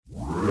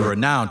are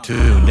now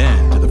tuned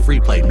in to the Free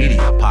Play Media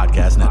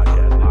Podcast Network.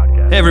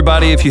 Hey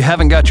everybody, if you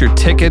haven't got your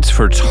tickets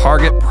for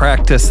Target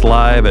Practice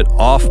Live at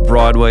Off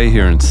Broadway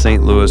here in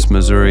St. Louis,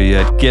 Missouri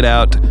yet, get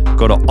out,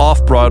 go to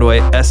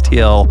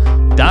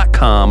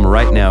offbroadwaystl.com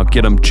right now.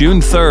 Get them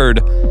June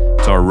 3rd.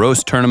 It's our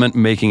roast tournament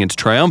making its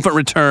triumphant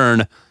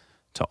return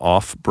to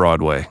Off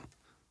Broadway.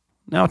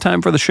 Now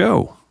time for the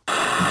show.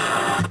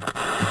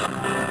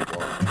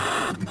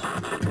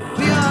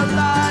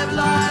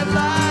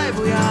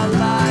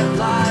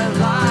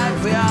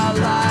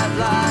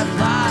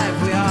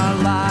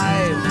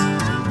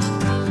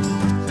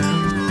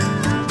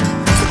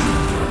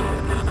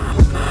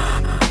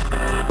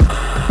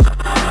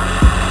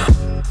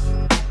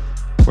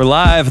 We're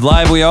live.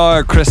 Live we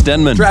are. Chris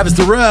Denman. Travis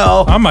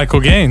Terrell. I'm Michael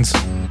Gaines.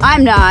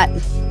 I'm not.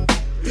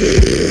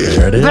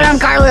 There it is. But I'm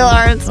Carly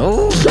Lawrence.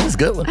 Oh, that was a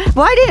good one.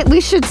 Why didn't we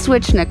should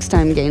switch next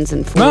time, Gaines,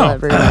 and fool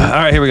everyone? All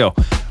right, here we go.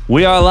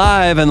 We are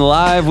live, and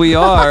live we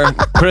are.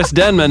 Chris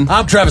Denman.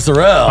 I'm Travis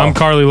Terrell. I'm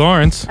Carly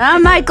Lawrence.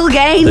 I'm Michael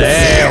Gaines.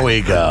 There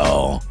we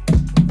go.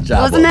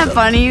 Wasn't that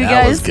funny, you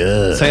That guys? was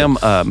good. Sam,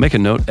 make a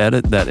note,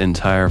 edit that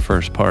entire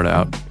first part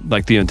out.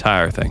 Like the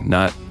entire thing,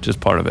 not just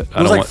part of it.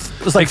 It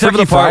was like except for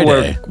the Freaky part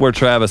Friday. where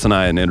Travis and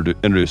I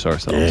introduce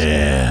ourselves.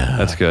 Yeah.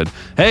 That's good.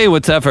 Hey,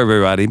 what's up,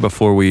 everybody?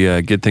 Before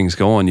we get things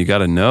going, you got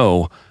to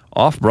know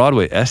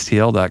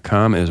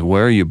offbroadwaystl.com is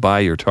where you buy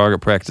your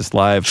Target Practice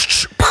Live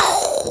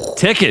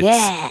tickets.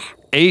 Yeah.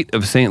 8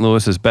 of St.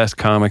 Louis's best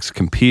comics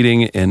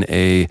competing in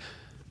a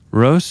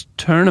roast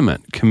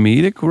tournament,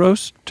 comedic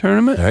roast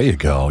tournament. There you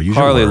go. Use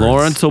your Carly words.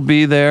 Lawrence will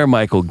be there.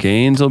 Michael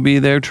Gaines will be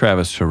there.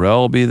 Travis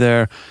Terrell will be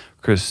there.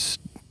 Chris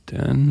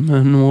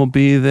Denman will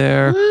be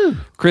there.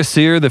 Chris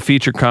Sear, the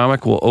feature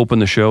comic, will open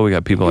the show. We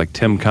got people like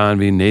Tim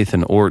Convey,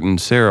 Nathan Orton,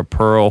 Sarah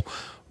Pearl,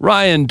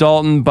 Ryan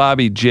Dalton,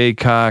 Bobby J.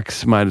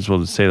 Cox, might as well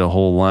just say the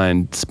whole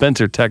line,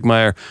 Spencer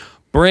Techmeyer,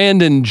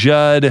 Brandon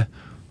Judd.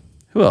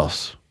 Who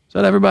else? Is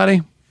that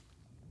everybody?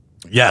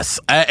 Yes.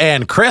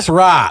 And Chris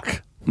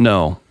Rock.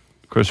 No.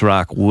 Chris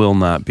Rock will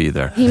not be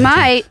there. He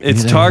might.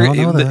 It's You Target. don't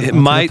know that. It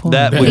might.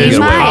 That we He can get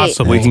away. might.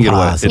 We can get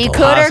away. It's He It's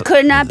could or possible.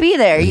 could not be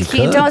there. You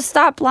could. don't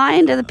stop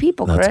lying to the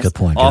people, That's Chris. a good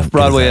point.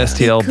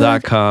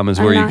 Offbroadwaystl.com is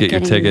I'm where you not get your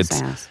getting in his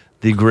tickets. ass.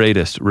 The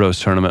greatest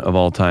roast tournament of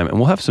all time. And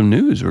we'll have some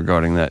news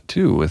regarding that,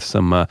 too, with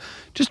some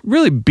just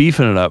really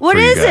beefing it up What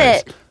for you is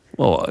guys. it?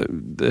 Well,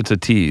 it's a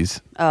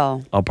tease.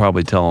 Oh. I'll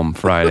probably tell them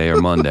Friday or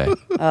Monday.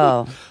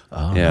 Oh.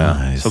 Oh, Yeah.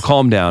 nice. So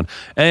calm down.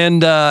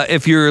 And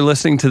if you're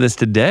listening to this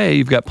today,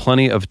 you've got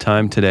plenty of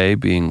time today,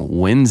 being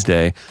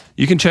Wednesday.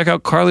 You can check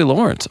out Carly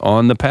Lawrence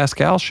on the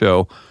Pascal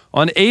Show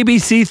on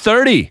ABC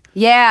 30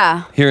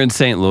 Yeah. here in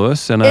St.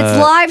 Louis. And It's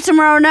live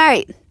tomorrow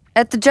night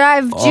at the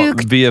Drive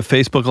Juke. via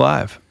Facebook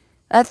Live.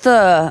 At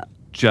the...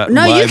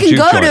 No, you Live can juke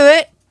go joint. to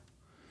it.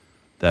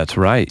 That's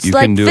right. It's You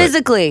like can do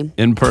physically. it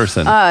in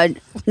person.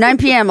 9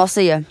 p.m. I'll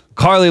see you.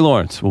 Carly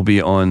Lawrence will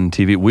be on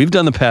TV. We've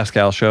done the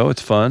Pascal Show.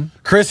 It's fun.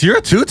 Chris, you're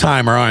a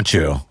two-timer, aren't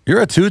you?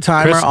 You're a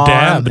two-timer Chris on.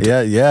 dabbed.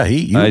 Yeah.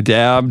 I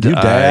dabbed. You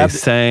I dabbed.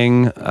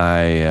 sang. Did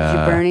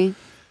you, Bernie?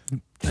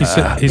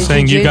 He's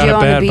saying Did You you Got do It on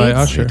the Bad by beats?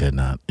 He Usher. did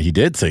not. He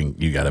did sing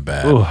You Got It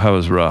Bad. Oh, that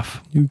was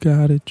rough. You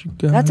got it. You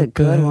got That's a it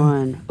good bad.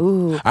 one.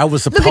 Ooh. I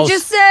was Look at supposed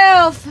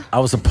yourself. I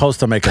was supposed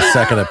to make a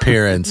second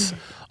appearance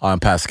on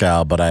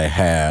Pascal, but I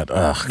had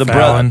The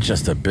Fallon.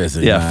 just a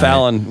busy Yeah, night.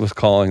 Fallon was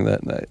calling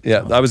that night.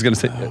 Yeah, I was going to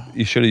say,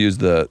 you should have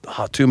used the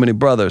too many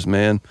brothers,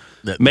 man.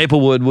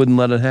 Maplewood wouldn't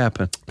let it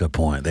happen. Good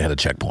point. They had a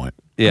checkpoint.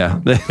 Yeah,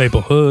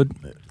 Maple Hood.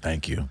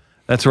 Thank you.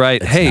 that's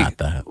right. It's Hey, not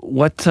that.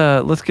 what?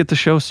 Let's get the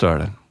show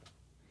started.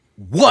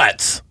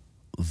 What's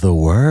the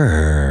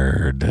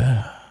word?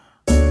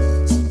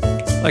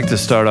 I'd like to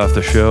start off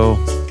the show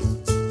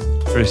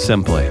very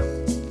simply.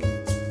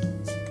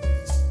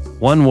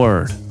 One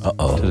word to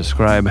Uh-oh.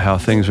 describe how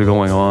things are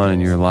going on in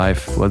your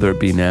life, whether it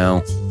be now,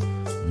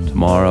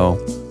 tomorrow,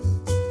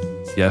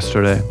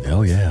 yesterday.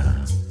 Oh, yeah.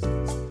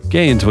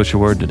 Gaines, what's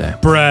your word today?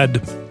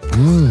 Bread.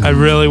 I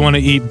really want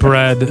to eat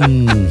bread.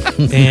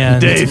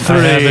 And Day I 3.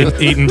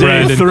 haven't eaten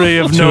bread Day in 3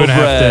 of 2.5 no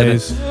bread.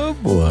 days.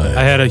 Boy.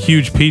 I had a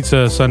huge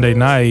pizza Sunday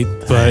night,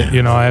 but I haven't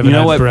You know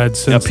had what? bread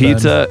since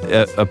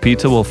then. A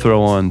pizza will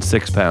throw on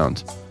 6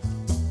 pounds.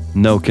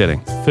 No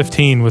kidding.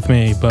 15 with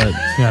me, but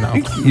I'm not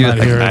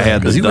here. I had the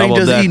Because you ain't double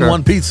just eating decker.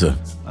 one pizza.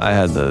 I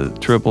had the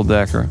triple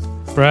decker.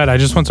 bread. I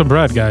just want some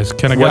bread, guys.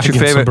 Can I What's your get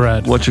some favorite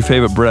bread? What's your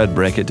favorite bread?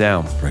 Break it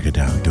down. Break it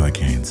down. Do it,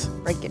 Canes.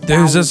 Break it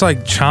There's down. this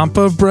like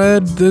Champa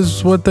bread. This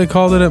is what they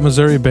called it at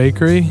Missouri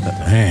Bakery.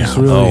 Damn. It's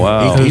really, Oh,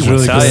 wow. It was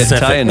really Italian- good.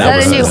 Italian Is that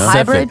a bread, new huh?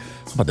 hybrid?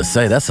 I'm about to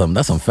say that's some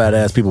fat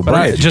ass people But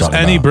bread. just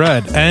any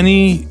bread.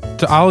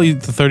 I'll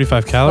eat the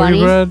 35 calorie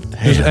Bunny? bread.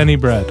 Just Damn. any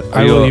bread. Are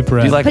I you will a- eat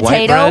bread. Do you like white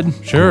Potato? bread?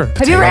 Sure.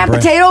 Have you ever had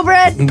bread? potato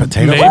bread?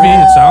 Potato Maybe.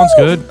 bread? It sounds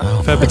good.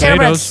 Fed Potato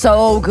bread's potatoes.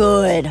 so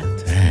good.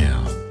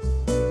 Damn.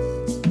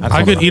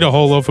 I could eat a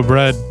whole loaf of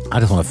bread. I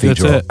just want to feed That's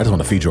you. it. I just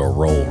want to feed you a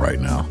roll right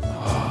now.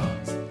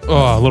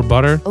 Oh, a little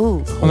butter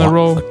Ooh. on that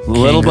roll.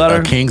 Little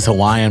butter? King's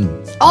Hawaiian.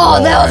 Oh,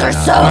 roll those right are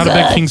now. so I'm not a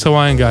big good. King's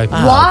Hawaiian guy.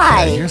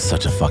 Why? Okay, you're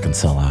such a fucking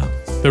sellout.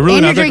 They're really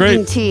And not you're that great.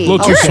 drinking tea. A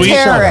little too You're a sweet.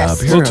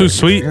 terrorist. A little too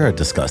sweet. You're a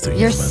disgusting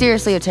You're human.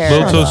 seriously a Little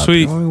terrorist. too Shut up.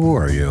 sweet. Who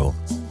are you?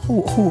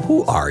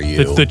 Who are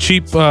you?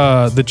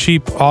 The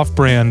cheap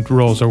off-brand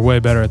rolls are way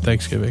better at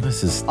Thanksgiving.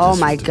 This is. Oh this-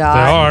 my They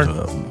God.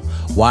 are.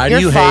 Why do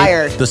You're you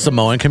fired. hate the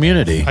Samoan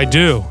community? I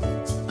do.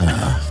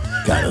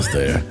 Got us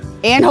there.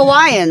 And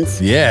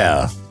Hawaiians.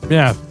 Yeah.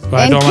 Yeah,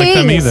 but I And don't like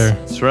them kings. either.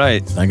 That's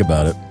right. Think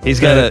about it.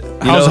 He's got a.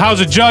 How's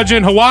a judge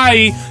in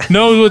Hawaii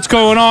knows what's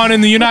going on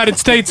in the United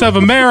States of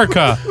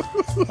America?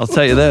 I'll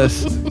tell you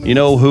this. You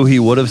know who he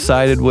would have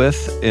sided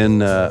with in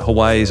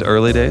Hawaii's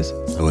early days?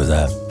 Who was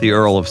that? The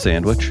Earl of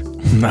Sandwich.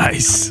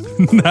 Nice.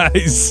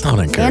 Nice. Don't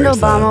encourage And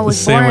Obama that.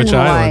 was born in Sandwich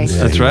Hawaii. Islands.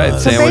 Yeah, That's he right.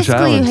 was. So Sandwich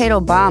basically, Islands. you hate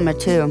Obama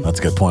too. That's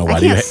a good point. I Why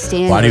do you can't hate?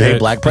 stand Why do you it. hate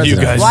black You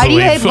presidents? guys Why do you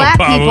believe hate black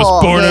Obama people,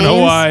 was born in James?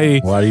 Hawaii.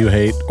 Why do you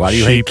hate? Why do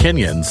you hate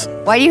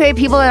Kenyans? Why do you hate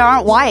people that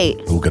aren't white?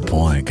 Oh, good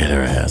point. Get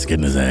her ass. Get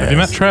in his ass. Have you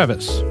met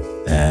Travis?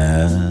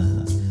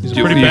 He's a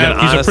You- pretty you bad. can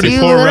He's a honestly- pretty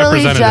You poor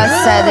literally representative.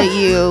 just said that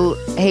you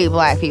hate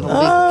black people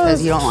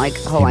because you don't like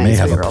He Hawaiian may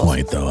have a girls.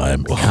 point, though.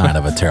 I'm kind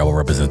of a terrible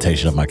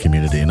representation of my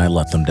community, and I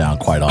let them down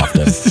quite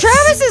often.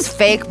 Travis is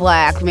fake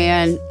black,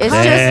 man. It's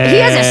just he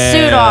has a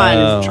suit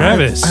on.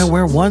 Travis. I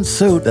wear one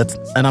suit,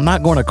 and I'm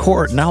not going to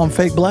court. Now I'm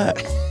fake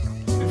black.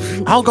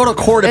 I'll go to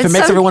court if It's it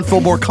makes some- everyone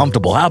feel more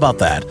comfortable. How about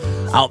that?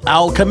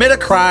 I'll commit a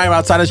crime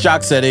outside of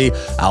Shock City.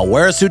 I'll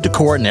wear a suit to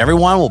court, and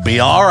everyone will be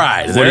all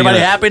right. Is What are you everybody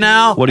gonna- happy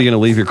now? What are you going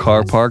to leave your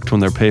car parked when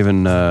they're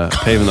paving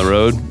the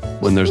road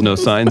when there's no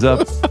signs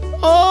up?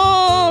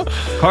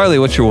 Carly,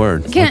 what's your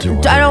word? What's your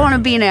word? I don't want to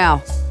be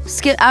now.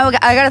 I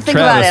gotta think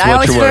Travis, about it.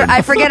 what's your word?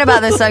 I forget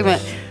about this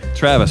segment.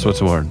 Travis, what's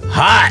the word?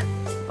 Hot.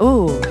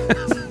 Ooh.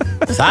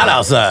 It's hot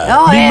outside.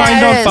 Oh, Be yeah, mind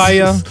it on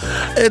is.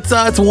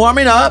 fire. It's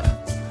warming up,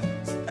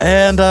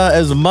 and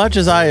as much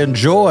as I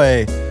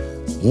enjoy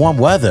warm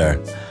weather,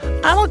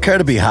 I don't care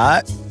to be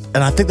hot,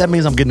 and I think that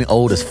means I'm getting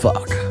old as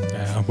fuck.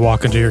 Yeah,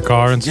 walk into your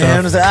car and Yeah,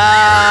 and,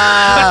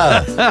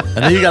 stuff. it's like, and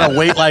then you gotta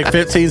wait like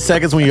 15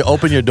 seconds when you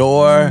open your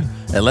door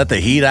and let the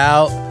heat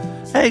out.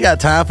 Hey, you got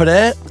time for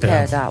that?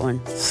 Yeah, that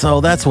one.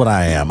 So that's what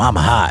I am. I'm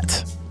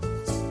hot.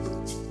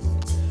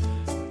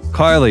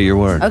 Carly, your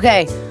word.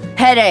 Okay,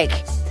 headache.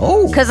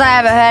 Oh, Because I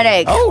have a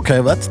headache. oh, okay,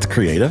 well, that's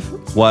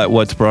creative.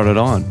 What's brought it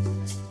on?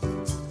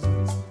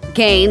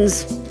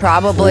 Gains,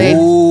 probably.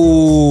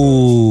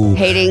 Ooh.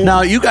 Hating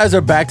Now, you guys are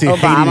back to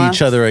hating Obama.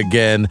 each other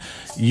again.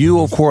 You,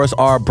 of course,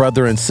 are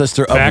brother and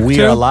sister of Back We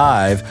to? Are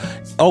Live.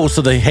 Oh,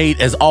 so the hate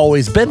has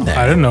always been I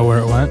there. didn't know where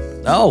it went.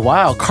 Oh,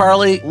 wow.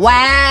 Carly.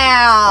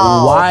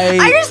 Wow. Why-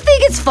 I just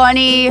think it's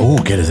funny. Oh,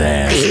 get his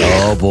ass.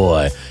 Oh,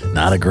 boy.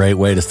 Not a great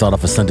way to start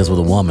off a sentence with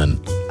a woman.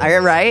 Are you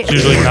right? It's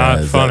usually not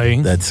That-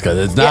 funny. That's good.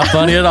 It's not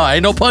funny at all.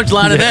 Ain't no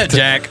punchline in that,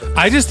 Jack.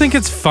 I just think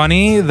it's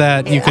funny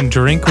that you can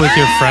drink with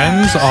your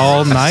friends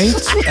all night,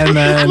 and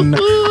then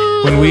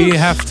when we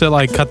have to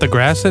like cut the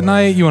grass at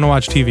night, you want to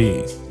watch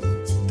TV.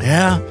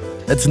 Yeah.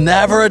 It's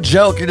never a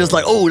joke. You're just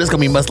like, oh, this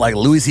going to be much like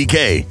Louis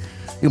C.K.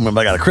 You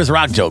remember I got a Chris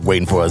Rock joke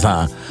waiting for us,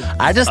 huh?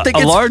 I just think A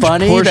it's large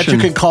funny that you portion-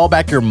 can call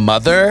back your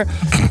mother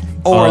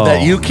or Oh,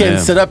 that you can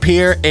man. sit up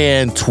here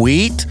and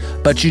tweet,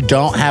 but you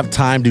don't have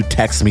time to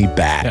text me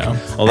back. Yeah.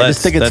 Well, I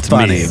just think it's that's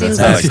funny. me. Seems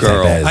That's like- not a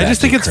girl. That is I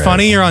just think actually it's Chris.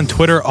 funny you're on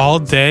Twitter all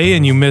day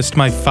and you missed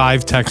my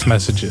 5 text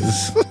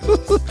messages.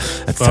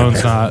 That's Phone's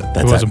okay. not. It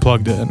That's wasn't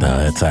plugged in. No,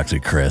 it's actually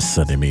Chris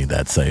sending me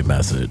that same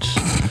message.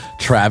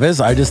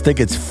 Travis, I just think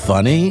it's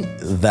funny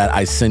that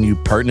I send you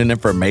pertinent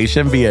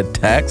information via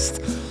text,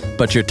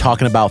 but you're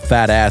talking about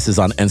fat asses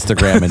on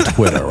Instagram and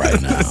Twitter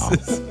right now.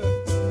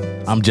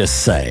 I'm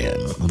just saying.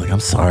 I'm like, I'm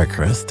sorry,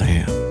 Chris.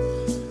 Damn.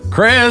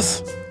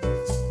 Chris,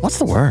 what's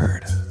the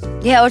word?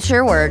 Yeah, what's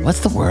your word?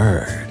 What's the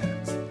word?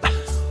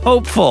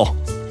 Hopeful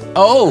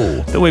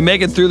Oh, that we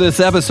make it through this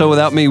episode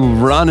without me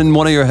running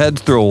one of your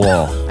heads through a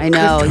wall. I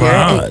know.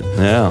 God.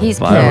 Yeah. He's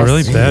Wow. I'm pissed.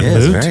 really He bad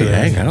is mood very today.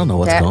 angry. I don't know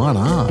what's That- going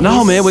on. No,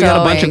 He's man, we got a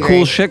so bunch of angry.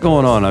 cool shit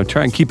going on. I'm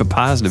trying to keep it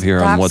positive here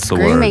on Stop what's the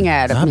screaming word.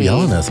 at Stop me.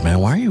 yelling at us, man.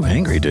 Why are you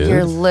angry, dude?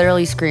 You're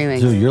literally screaming.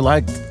 Dude, you're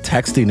like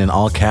texting in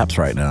all caps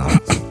right now.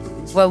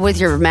 Well, with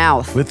your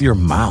mouth. With your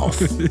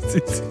mouth.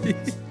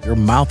 Your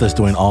mouth is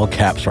doing all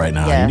caps right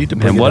now. Yeah. You need to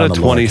bring And it what down a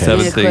to lowercase. 27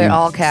 You need to quit thing,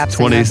 all caps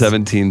in this.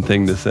 2017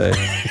 thing to say.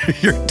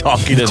 You're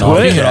talking in all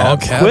Quit,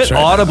 caps. quit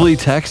audibly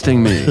texting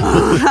me.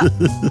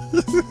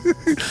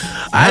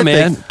 I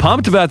Man, think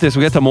pumped about this.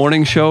 We got the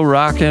morning show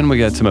rocking. We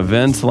got some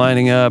events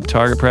lining up.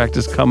 Target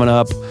practice coming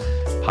up.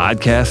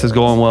 Podcast is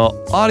going well.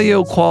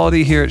 Audio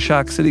quality here at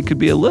Shock City could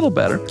be a little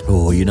better.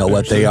 oh, you know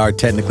what? They are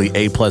technically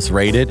A+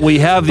 rated. We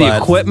have the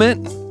but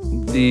equipment,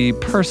 the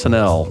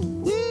personnel.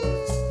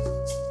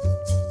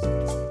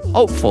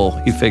 Hopeful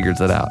he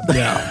figures it out.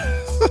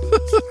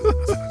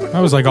 I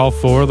was like all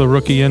for the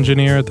rookie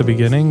engineer at the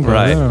beginning. But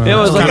Right. I don't know. It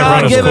was It's like, kinda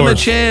run oh, its give him a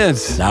course.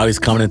 chance. Now he's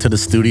coming into the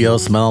studio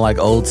smelling like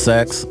old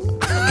sex.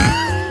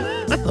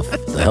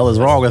 The hell is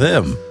wrong with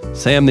him?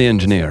 Sam the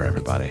engineer,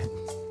 everybody.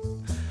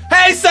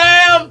 Hey,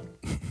 Sam!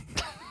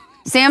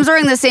 Sam's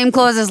wearing the same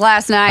clothes as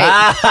last night.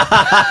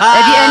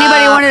 If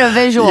anybody wanted a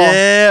visual.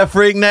 Yeah,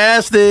 freak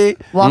nasty.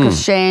 Walk of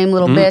shame,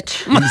 little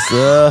bitch.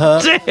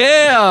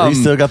 Damn. He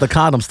still got the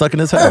condom stuck in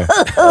his hair.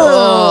 You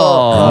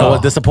know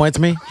what disappoints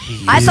me?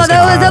 I thought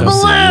that was a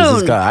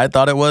balloon. I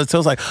thought it was. So I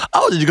was like,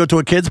 oh, did you go to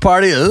a kid's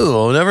party?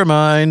 Ooh, never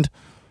mind.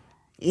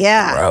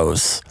 Yeah.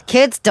 Gross.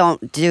 Kids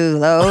don't do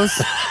those.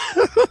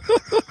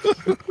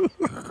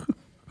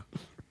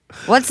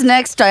 What's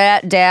next,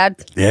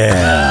 Dad?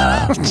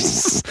 Yeah.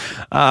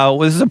 Well,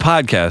 this is a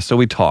podcast, so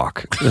we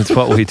talk. That's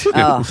what we do.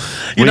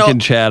 We can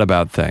chat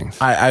about things.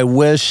 I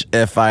wish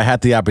if I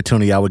had the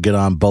opportunity, I would get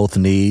on both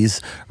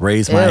knees,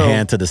 raise my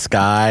hand to the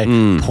sky,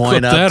 point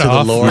Clip up that to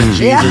off. the Lord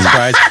Jesus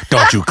Christ.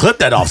 Don't you clip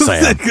that off,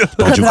 Sam.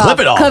 Don't you clip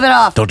it off. Clip it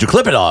off. Don't you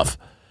clip it off.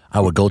 I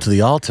would go to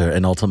the altar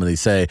and ultimately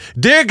say,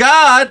 Dear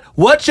God,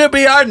 what should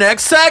be our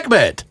next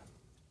segment?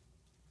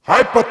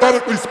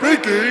 Hypothetically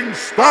speaking,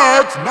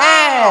 starts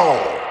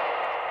now.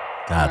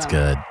 God's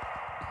good.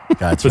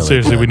 God's But really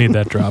seriously, good. we need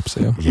that drop,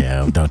 Sam.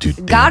 Yeah, don't you.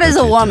 God is a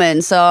don't you-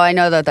 woman, so I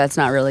know that that's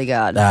not really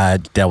God.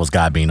 That was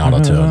God being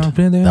auto-tuned.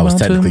 That was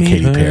technically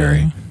Katy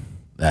Perry.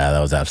 That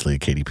was absolutely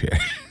Katy Perry.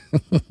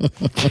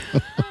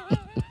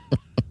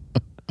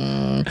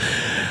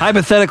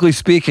 Hypothetically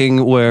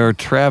speaking, where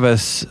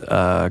Travis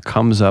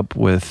comes up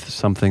with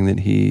something that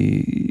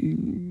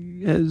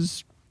he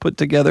has put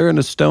together in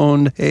a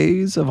stoned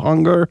haze of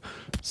hunger,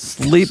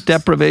 sleep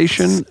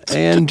deprivation,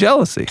 and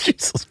jealousy.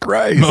 Jesus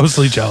Christ.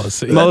 Mostly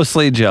jealousy.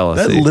 Mostly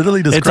jealousy. That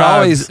literally It's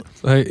describes- always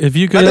Like, if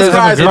you could That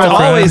have a describes my it's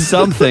girlfriend, always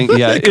something.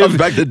 Yeah, It comes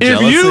back to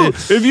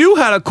jealousy. If you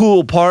had a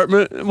cool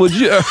apartment, would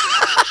you?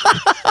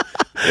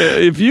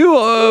 If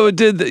you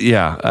did,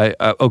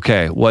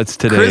 okay. What's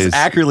today's? Chris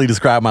accurately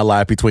described my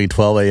life between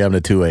 12 a.m.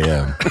 to 2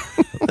 a.m.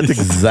 That's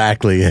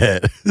exactly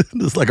it.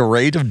 It's like a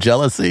rage of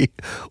jealousy,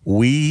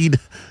 weed,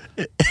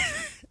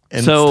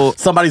 and So-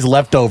 somebody's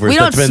leftovers We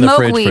that's don't been in the smoke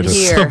fridge weed for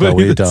here. No,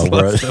 we don't, bro.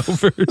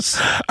 leftovers.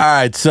 All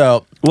right,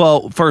 so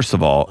Well, first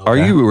of all, are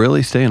you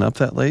really staying up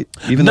that late?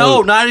 Even no,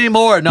 though not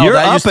anymore. No, you're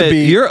that up used to at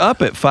be. you're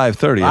up at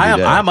 5:30 every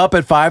day. I'm up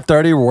at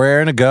 5:30,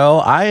 raring to go.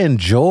 I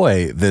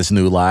enjoy this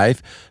new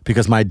life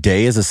because my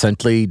day is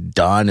essentially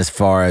done as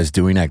far as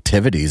doing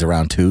activities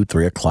around 2,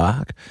 3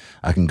 o'clock.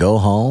 I can go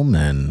home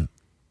and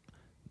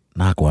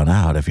knock one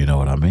out, if you know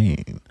what I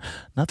mean.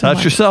 Nothing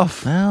Touch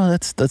yourself. No,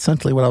 that's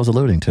essentially what I was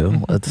alluding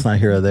to. It's not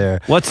here or there.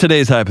 What's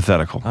today's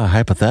hypothetical?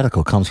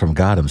 Hypothetical comes from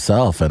God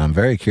himself, and I'm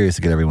very curious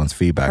to get everyone's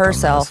feedback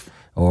Herself. on this.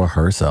 Or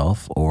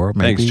herself, or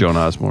maybe Thanks, Joan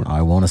Osborne.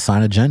 I won't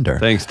assign a gender.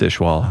 Thanks,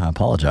 Dishwalla. I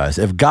apologize.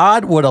 If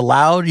God would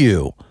allow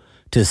you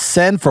to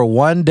sin for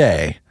one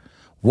day,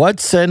 what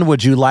sin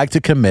would you like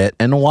to commit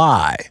and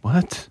why?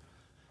 What?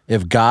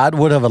 If God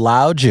would have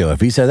allowed you,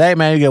 if he said, hey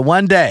man, you get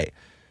one day,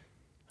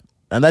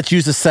 and let's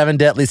use the 7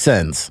 deadly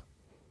sins,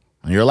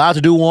 and you're allowed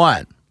to do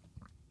one,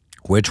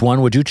 which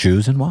one would you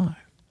choose and why?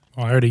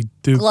 I already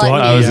do Gluttony.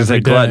 gluttony. I was going to say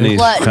every day. gluttony's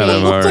Gluttony. kind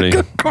of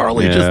already.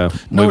 Carly yeah,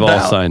 just, no we've all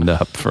doubt. signed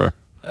up for.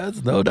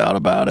 That's no doubt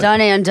about it. Done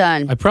and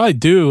done. I probably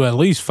do at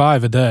least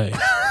 5 a day.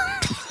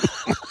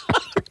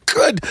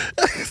 Good.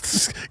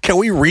 Can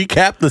we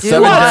recap the Do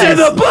 7 what? days?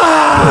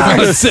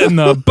 What's in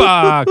the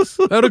box?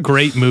 That was a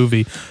great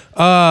movie.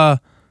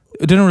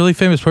 Didn't a really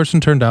famous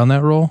person turn down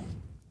that role?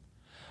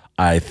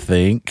 I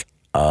think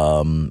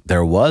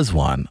there was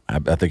one.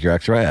 I think you're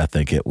actually right. I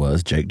think it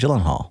was Jake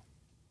Gyllenhaal.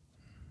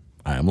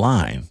 I am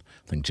lying.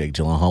 I think Jake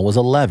Gyllenhaal was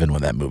 11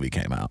 when that movie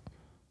came out.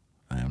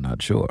 I am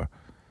not sure.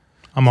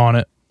 I'm on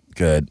it.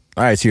 Good.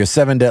 All right, so your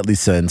 7 deadly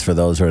sins, for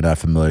those who are not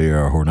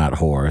familiar or who are not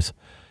whores,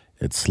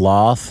 it's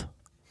sloth,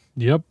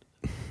 Yep.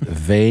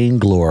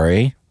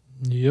 vainglory,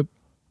 Yep.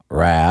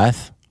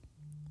 wrath,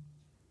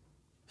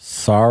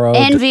 sorrow,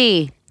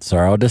 Envy.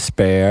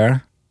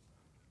 despair.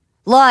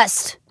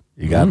 Lust.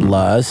 You got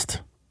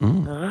lust.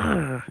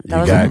 That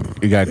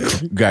You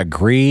was got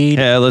greed.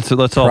 Yeah, let's all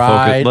Pride,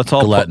 focus. Let's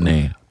all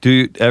gluttony.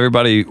 do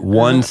everybody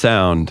one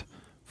sound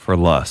for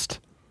lust.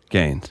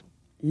 Gaines.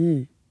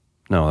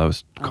 No, that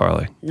was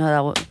Carly.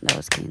 No, that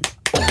was Gaines.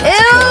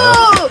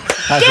 Ew!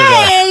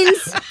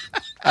 Gaines!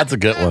 That's a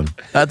good one.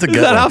 That's a good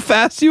Is that one. how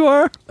fast you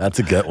are? That's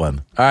a good one.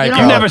 All right, You don't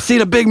Carly. I've never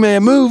seen a big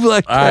man move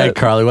like All right, that.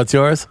 Carly, what's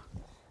yours?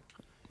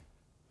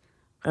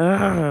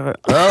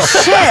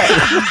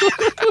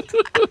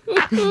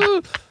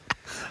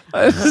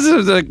 This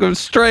is like a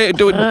straight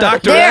doing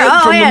Dr. There, Ed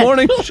oh, from yeah. the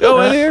morning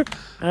show in here.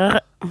 Oh,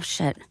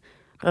 shit.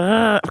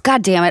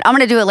 God damn it. I'm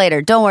going to do it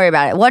later. Don't worry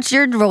about it. What's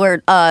your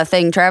word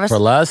thing, Travis? For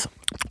lust?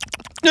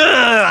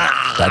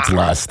 That's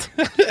lust.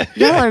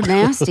 Y'all are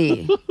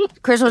nasty.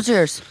 Chris, what's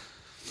yours?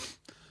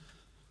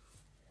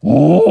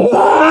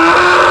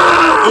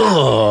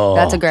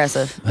 That's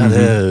aggressive. That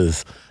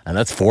is. And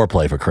that's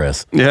foreplay for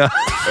Chris. Yeah.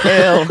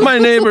 My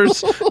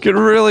neighbors get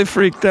really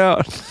freaked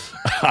out.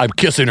 I'm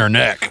kissing her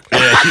neck.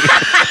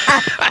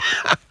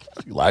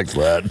 She likes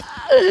that.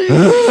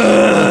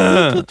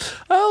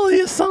 Oh,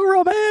 he's so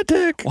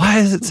romantic. Why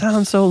does it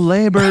sound so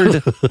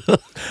labored?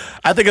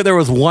 I think if there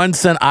was one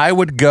sin, I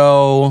would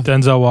go.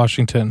 Denzel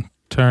Washington.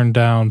 turned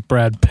down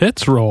Brad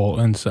Pitt's role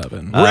in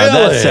Seven. That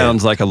Really?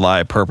 sounds like a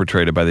lie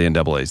perpetrated by the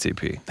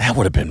NAACP. That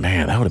would have been,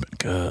 man, that would have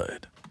been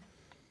good.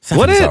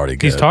 What Seven's is- already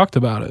good. He's talked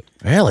about it.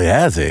 Really,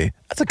 has he?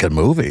 That's a good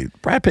movie.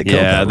 Brad Pitt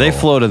killed Yeah, that they role.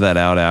 floated that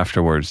out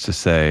afterwards to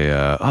say,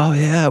 oh,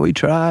 yeah, we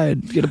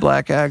tried to get a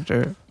black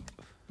actor.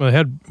 Well, they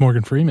had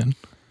Morgan Freeman.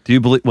 Do you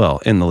believe, well,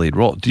 in the lead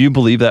role, do you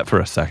believe that for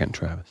a second,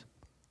 Travis?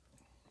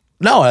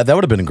 No, that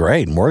would have been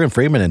great. Morgan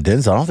Freeman and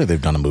Denzel, I don't think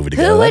they've done a movie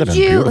together. That'd have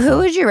been beautiful. Who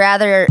would you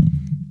rather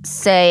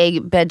say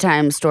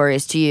bedtime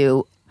stories to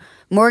you?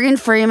 Morgan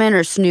Freeman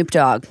or Snoop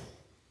Dogg?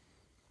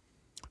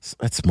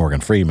 It's Morgan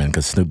Freeman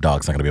because Snoop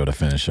Dogg's not going to be able to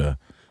finish.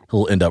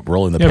 He'll end up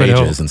rolling the Yeah, but he'll-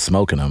 pages and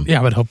smoking them.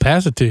 Yeah, but he'll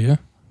pass it to you.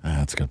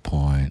 That's a good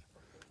point.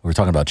 We're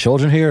talking about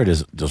children here, or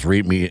just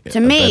read me To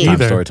me. a bedtime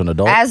Either. story to an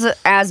adult.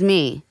 As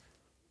me.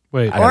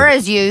 Wait. Or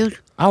as you.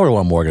 I would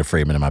want Morgan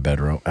Freeman in my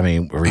bedroom. I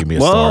mean, read me a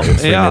Well, story.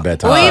 Read me yeah. a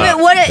bedtime. Well,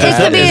 even what it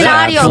could be Is an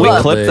that- audio Can we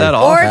book. clip that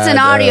off? Or it's an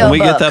audio Can we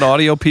book. get that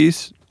audio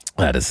piece?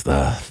 That is the.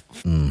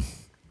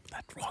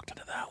 That walked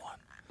into that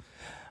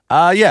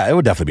one. Yeah, it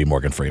would definitely be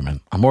Morgan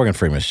Freeman. Morgan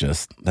Freeman's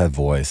just that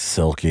voice,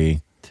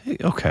 silky,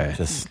 Okay.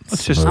 just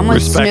Let's just smooth, with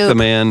respect the Snoop.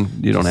 man.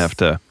 You don't have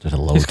to. just a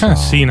low He's kind of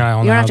tone.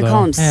 senile You now, don't have to though.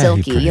 call him Yeah, he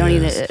silky. pretty You don't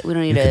need is. to. We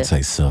don't need You can to.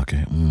 say silky.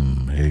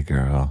 Hey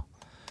girl,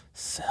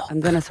 silk, I'm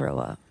gonna throw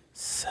up.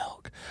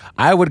 silk.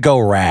 I would go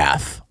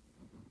wrath.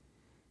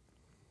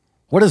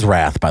 What is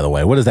wrath, by the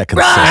way? What does that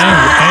consist of?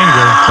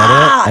 Anger. Is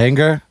that it?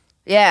 Anger?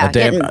 Yeah, A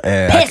day of- getting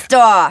yeah, pissed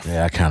off.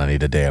 Yeah, I kind of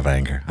need a day of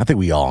anger. I think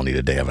we all need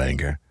a day of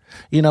anger.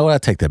 You know what? I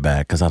take that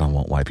back because I don't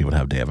want white people to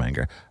have a day of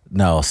anger.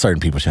 No, certain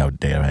people should have a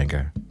day of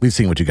anger. We've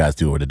seen what you guys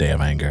do with a day of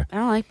anger. I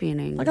don't like being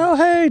angry. Like, oh,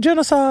 hey,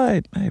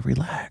 genocide. Hey,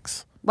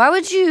 relax. Why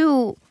would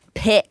you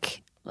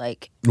pick?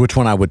 Like, Which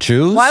one I would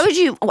choose? why would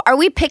you? Are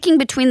we picking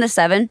between the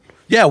 7?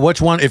 Yeah,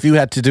 which one? If you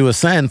had to do a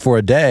sin for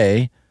a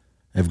day,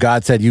 if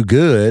God said you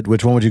good,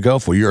 which one would you go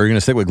for? Are you going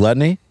to stick with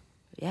gluttony?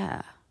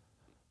 Yeah.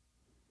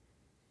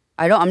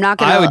 I'm not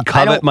gonna. I would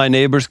covet my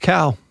neighbor's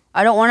cow.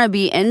 I don't want to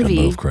be Good envy.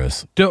 move,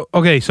 Chris.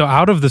 Okay, so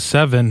out of the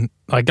 7,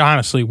 like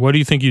honestly, what do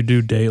you think you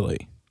do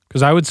daily?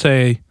 Because I would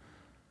say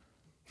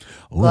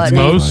Ooh, that's a Gluttony.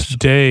 good most question.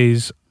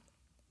 days,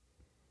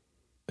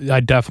 I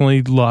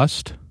definitely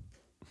lust.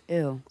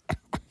 Ew.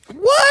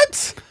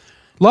 What?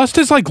 Lust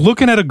is like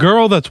looking at a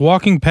girl that's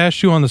walking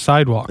past you on the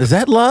sidewalk. Is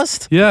that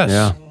lust? Yes.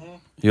 Yeah.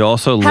 You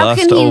also How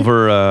lust can he-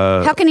 over.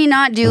 How can he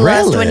not do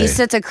lust when Really? he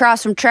sits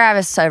across from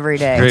Travis every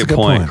day? Great a good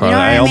point, point. Carla. You know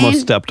what I I almost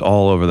mean? stepped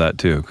all over that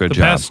too. Good The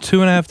job. past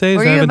 2.5 days,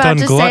 Were I you haven't about done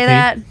to gluttony. say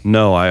that?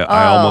 No, I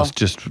almost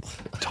just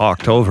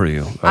talked over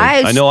you.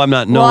 I know I'm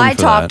not known well,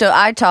 for that.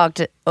 I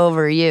talked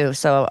over you,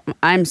 so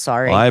I'm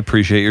sorry. Well, I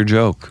appreciate your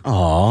joke.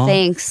 Aw.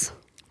 Thanks.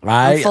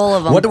 I'm full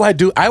of 'em. What do I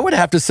do? I would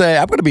have to say,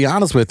 I'm going to be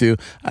honest with you.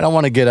 I don't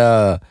want to get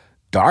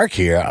dark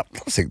here. I'm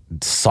going to say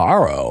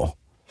sorrow.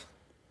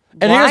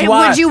 And Why here's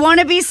why. would you want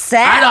to be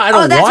sad? I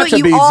don't that's want what to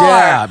you be. are.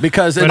 Yeah,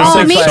 because But it's I Oh,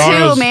 think me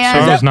sorrow's- too, man.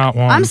 Sorrow's not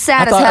one. I'm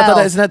sad I as hell.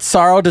 thought isn't that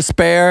sorrow,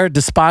 despair,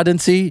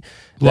 despondency?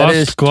 That Lust,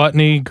 is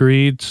gluttony,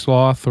 greed,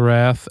 sloth,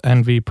 wrath,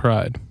 envy,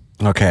 pride.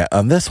 okay.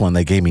 On this one,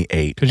 they gave me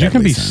 8. Because you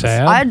can deadly be sins.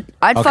 sad.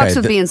 I'd Okay, fucks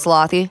with being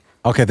slothy.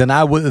 Okay, then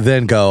I would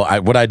then go.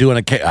 What I do in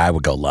a case, I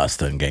would go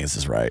lust and Gaines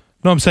is right.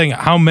 No, I'm saying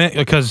how many?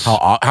 Because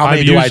How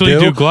many do I usually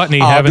do?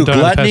 gluttony. I'll Haven't do done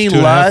gluttony, it the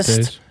past 2.5 lust,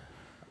 days.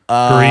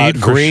 Greed,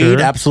 for greed,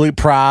 sure. absolute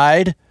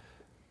pride,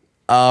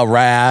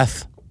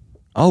 wrath.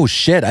 Oh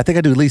shit! I think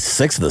I do at least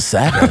 6 of the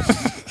 7.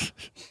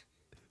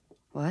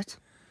 What?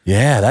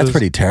 Yeah, that's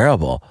pretty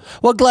terrible.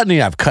 Well,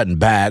 gluttony I've cutting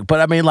back,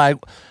 but I mean, like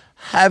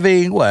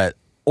having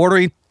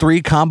ordering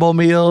 3 combo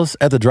meals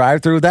at the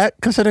drive-thru, that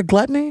considered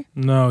gluttony?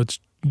 No, it's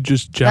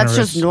just generous.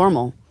 That's just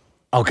normal.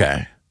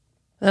 Okay.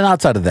 Then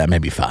outside of that,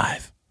 maybe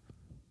 5.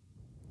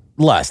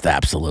 Lust,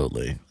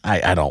 absolutely.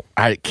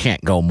 I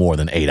can't go more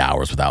than 8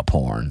 hours without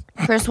porn.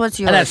 Chris, what's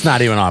yours? And that's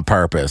not even on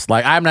purpose.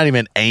 Like, I'm not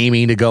even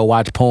aiming to go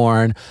watch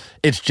porn.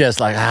 It's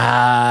just like,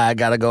 I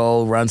gotta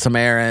go run some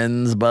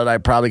errands, but I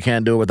probably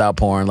can't do it without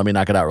porn. Let me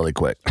knock it out really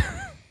quick.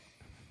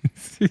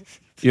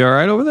 You all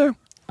right over there?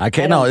 I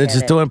can't. I don't No, it's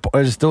get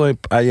just doing.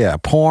 Yeah,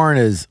 porn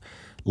is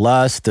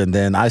lust, and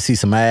then I see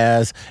some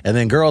ass, and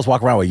then girls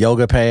walk around with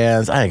yoga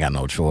pants. I ain't got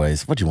no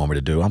choice. What you want me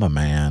to do? I'm a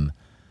man.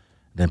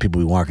 Then people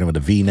be walking with the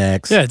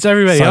V-necks. Yeah, it's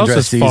everybody Sundress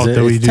else's fault season.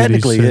 that we It do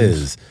technically these things.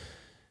 is.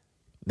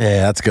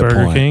 Yeah, that's a good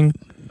Burger point. King.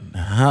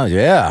 Oh,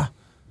 yeah.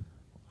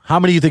 How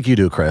many do you think you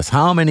do, Chris?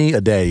 How many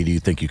a day do you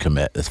think you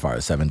commit as far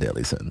as 7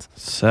 deadly sins?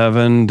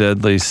 7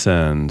 deadly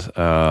sins.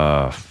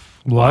 Lust.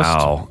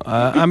 Wow.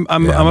 I'm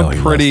Yeah, I know a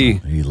he pretty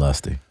lusty. He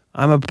lusty.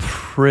 I'm a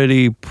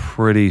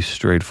pretty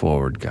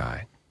straightforward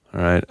guy.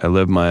 All right. I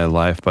live my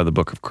life by the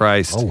book of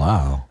Christ. Oh,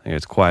 wow. I think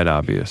it's quite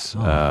obvious.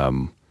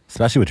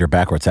 Especially with your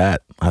backwards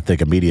hat. I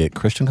think immediate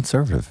Christian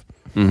conservative.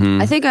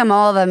 I think I'm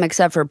all of them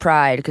except for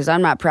pride because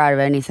I'm not proud of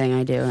anything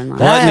I do in life.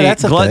 That-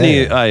 that's a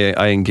Gluttony thing.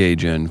 I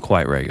engage in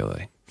quite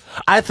regularly.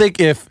 I think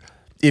if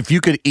you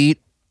could eat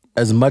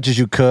as much as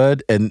you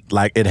could and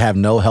like it have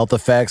no health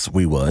effects,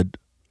 we would.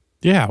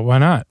 Yeah, why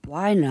not?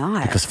 Why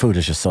not? Because food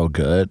is just so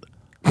good.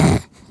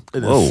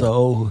 It Whoa. is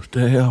so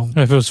damn.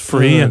 If it was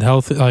free and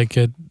healthy, like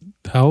it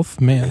health,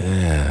 man.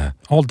 Yeah.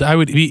 I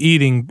would be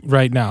eating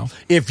right now.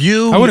 I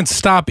I wouldn't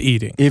stop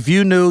eating. If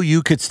you knew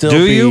you could still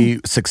Do be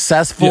you?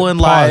 successful Yeah, in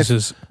life,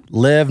 pauses.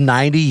 live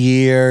 90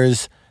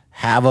 years,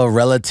 have a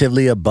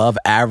relatively above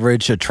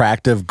average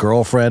attractive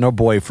girlfriend or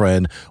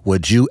boyfriend,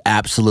 would you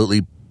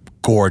absolutely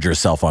gorge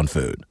yourself on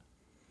food?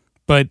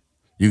 But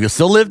You can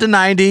still live to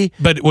 90.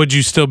 would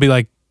you still be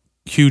like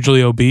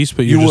hugely obese?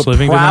 But you're You just would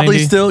living to probably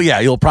 90? still,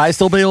 you'll probably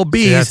still be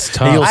obese. Yeah, that's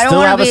tough. and you'll I don't still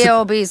want have to be a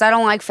obese. I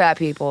don't like fat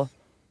people.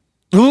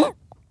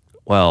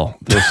 Well,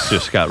 this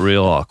just got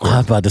real awkward.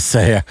 I'm about to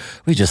say,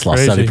 we just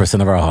lost Crazy.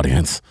 70% of our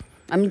audience.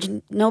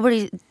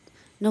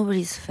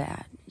 Nobody's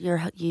fat. You're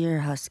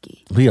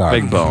husky. We are.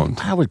 Big boned.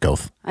 I would go.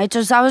 I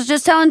was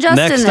just telling Justin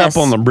Next this.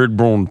 up on the Big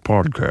Bone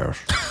podcast.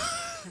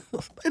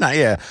 They're not,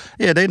 yeah,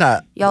 they're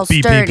not Y'all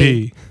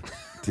sturdy.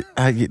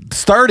 BPP.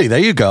 sturdy. There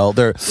you go.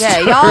 They're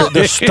Y'all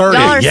sturdy. Y'all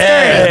are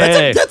Yeah,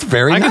 sturdy. that's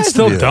very I nice. can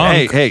still of you.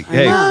 dunk.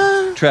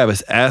 Hey,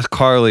 Travis, ask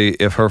Carly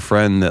if her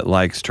friend that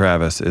likes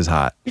Travis is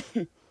hot.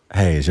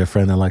 Hey, is your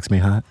friend that likes me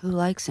hot? Who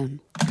likes him?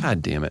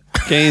 God damn it.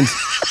 Gaines,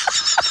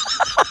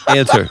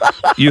 answer.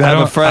 You have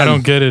a friend. I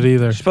don't get it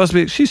either.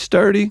 She's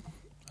sturdy.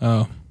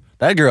 Oh.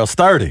 That girl's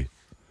sturdy.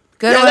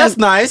 Good Yeah, one. that's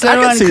nice. I Good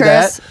can one, see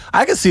Chris. that.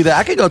 I can see that.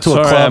 I could go to a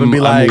Sorry, club and be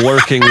I'm like,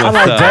 working with I'm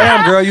like,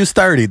 damn, girl, you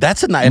sturdy.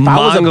 That's a nice. If I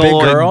was a big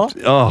Mongol girl,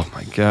 and- oh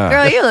my God.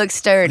 Girl, you look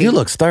sturdy. you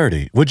look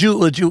sturdy. Would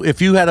you,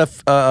 if you had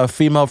a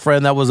female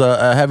friend that was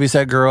a heavy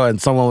set girl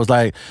and someone was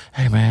like,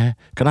 hey man,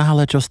 can I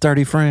holler at your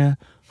sturdy friend?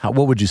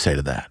 What would you say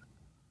to that?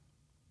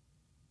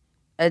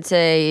 I'd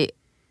say,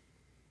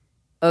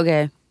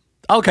 okay.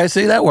 Okay,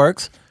 see, that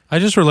works. I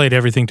just relate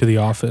everything to The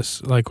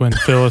Office. Like when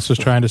Phyllis was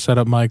trying to set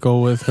up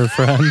Michael with her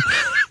friend.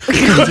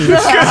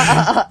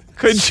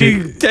 Could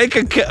she take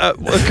a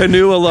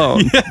canoe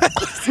alone?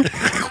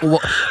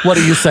 What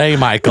are you saying,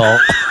 Michael?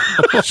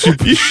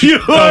 You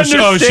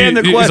understand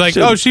the question. He's like,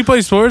 oh, she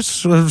plays sports?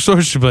 So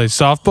she plays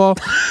softball?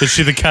 Is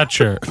she the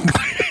catcher?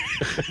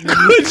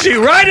 Could she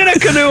ride in a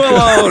canoe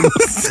alone?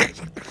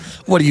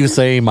 What are you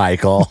saying,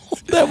 Michael?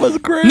 That was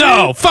great.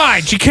 No,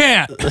 fine, she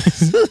can't.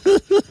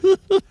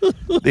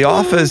 The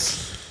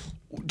Office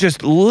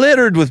just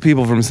littered with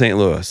people from St.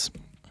 Louis.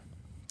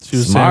 She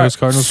was Smart. St. Louis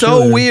Cardinals.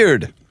 So cheerleader.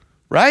 weird,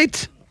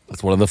 right?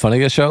 It's one of the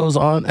funniest shows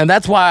on. And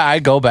that's why I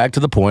go back to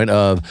the point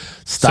of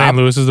stop. St.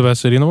 Louis is the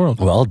best city in the world.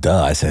 Well,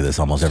 duh. I say this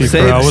almost every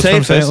Steve day. Carell was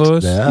from Safest. St.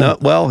 Louis. Yeah. No,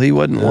 well, he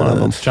wasn't one of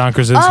them. John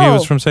Krasinski Oh,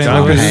 was from St.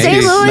 John Louis.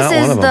 Krasinski. St. Louis Not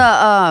one is of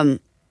the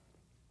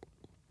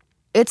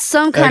it's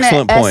some kind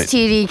Excellent of point.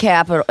 STD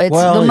capital. It's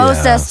Well, the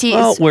most yeah. STDs.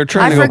 Well, we're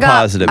trying to go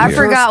positive I here.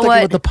 forgot Sticking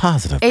what with the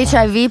positive part.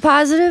 HIV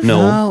positive.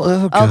 No.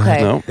 Oh, God.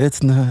 Okay. No.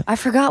 It's not. I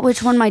forgot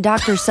which one my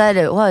doctor said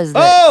it was.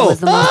 That Oh!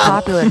 was the most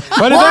popular.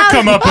 Why did that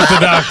come up with the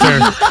doctor?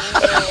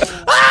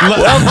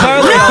 Well,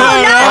 Carly,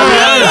 I'll be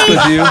honest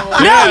with you.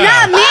 No,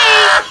 not me.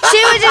 She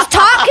was just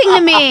talking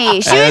to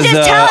me. She was As,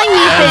 just telling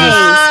me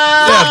things.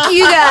 Fuck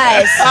you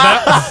guys.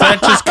 that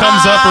just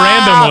comes up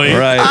randomly.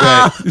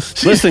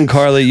 Right. Listen,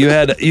 Carly, you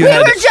had We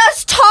were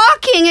just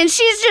talking, and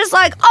she's just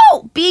like,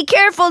 "Oh, be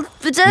careful,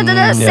 St.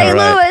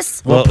 right.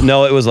 Louis." Well,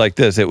 no, it was like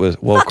this. It was,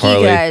 well, Fuck you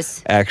Carly,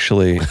 guys.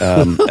 actually,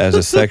 as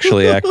a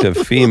sexually active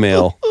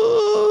female,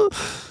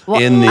 Well,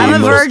 in the I'm a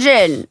most-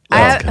 virgin.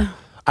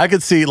 I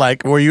could see,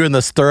 like, were you in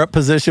the stirrup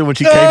position when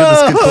she came to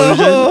this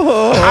conclusion?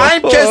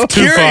 I'm just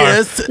Too far.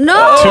 curious.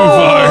 No. Too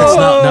far. It's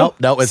not,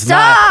 no, it's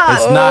Stop. not.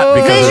 It's not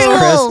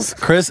because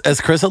Visuals.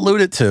 as Chris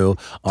alluded to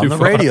on Too the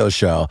far. radio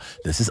show,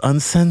 this is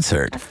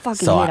uncensored.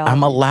 fucking So hate all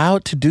I'm of you.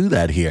 allowed to do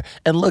that here.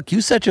 And look,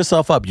 you set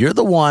yourself up. You're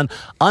the one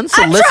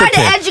unsolicited. to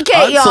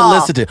educate y'all.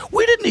 Unsolicited.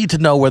 We didn't need to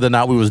know whether or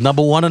not we was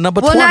number 1 or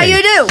number Well, 20. now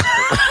you do.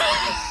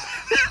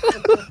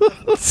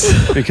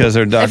 because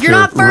her doctor you're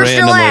not first,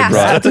 you're randomly last.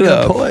 brought That's a it good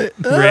up. point.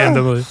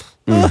 Randomly.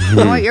 You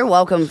know what? You're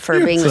welcome for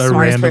being It's the a smartest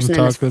random person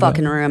in this talk with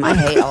fucking that. room. I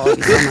hate all of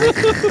you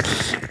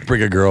so much.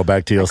 Bring a girl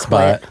back to your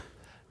spot. quit.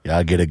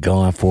 Y'all get it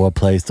going,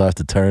 foreplay starts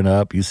to turn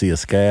up. You see a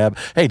scab.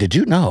 Hey, did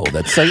you know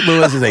that St.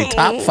 Louis is a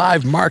top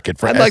 5 market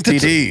for I'd like to.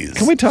 STDs?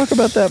 Can we talk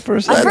about that for a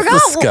I second?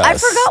 Let's forgot. I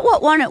discuss. forgot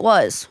what one it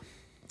was.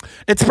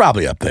 It's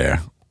probably up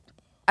there.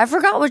 I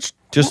forgot which.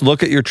 Just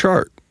look at your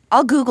chart.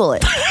 I'll Google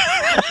it.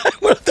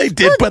 What if they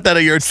did put that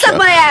on your Suck chart?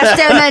 my ass,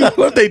 Damon.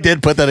 What if they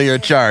did put that on your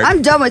chart?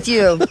 I'm done with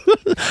you.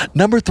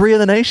 Number 3 in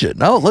the nation.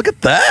 Oh, look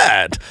at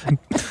that.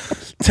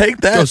 Take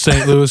Go that.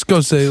 St. Louis.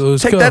 Go St.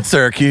 Louis. Take go. that,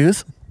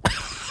 Syracuse.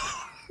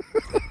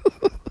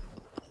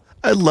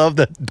 I love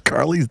that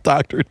Carly's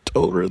doctor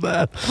told her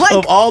that. Like-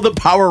 Of all the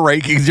power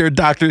rankings your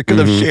doctor could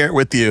have shared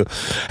with you.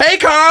 Hey,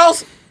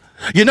 Carls,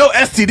 you know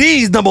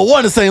STD's number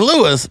 1 in St.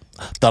 Louis.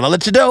 Thought I'd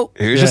let you know.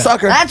 Here's your Yeah.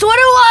 sucker. That's what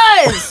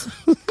it was.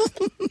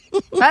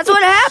 That's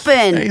what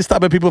happened. Ain't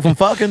stopping people from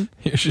fucking.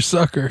 Here's your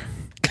sucker.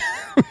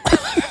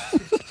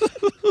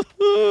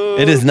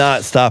 It is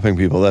not stopping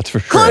people, that's for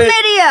sure.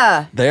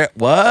 Chlamydia. There.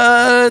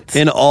 What?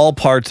 In all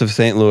parts of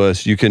St.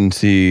 Louis, you can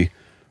see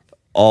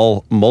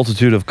all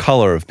multitude of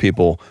color of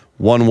people.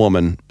 One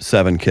woman,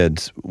 7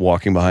 kids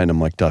walking behind them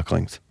like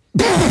ducklings.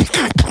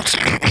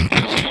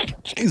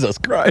 Jesus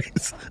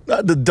Christ.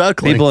 Not the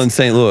ducklings. People in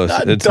St. Louis,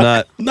 it's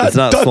not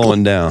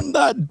slowing down.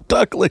 Not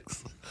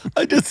ducklings.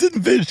 I just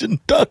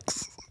envisioned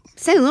ducks.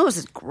 St. Louis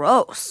is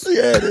gross.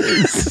 Yeah, it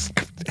is.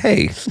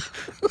 Hey,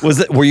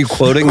 were you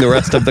quoting the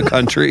rest of the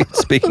country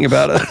speaking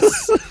about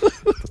us?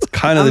 It's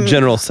kind of the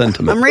general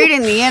sentiment. I'm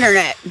reading the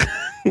internet.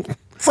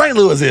 St.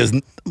 Louis is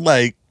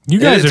like You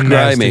guys It's are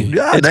grimy. nasty.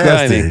 yeah, It's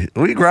nasty. grimy.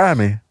 We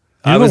grimy.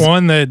 You're the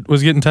one that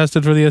was getting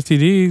tested for the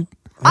STD.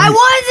 I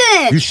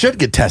wasn't. You should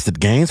get tested,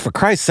 Gaines, for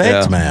Christ's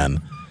sakes, Yeah.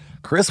 man.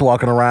 Chris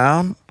walking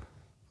around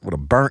with a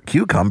burnt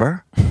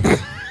cucumber.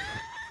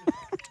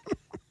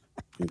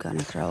 I'm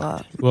gonna throw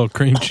up. A little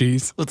cream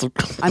cheese.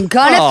 I'm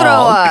gonna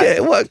throw up. Okay,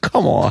 what?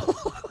 Come on.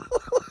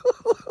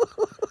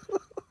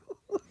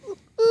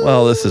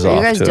 Well, this is Are off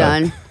you guys to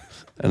done?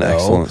 an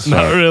excellent Not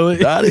start. really.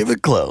 Not even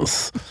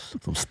close.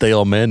 Some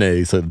stale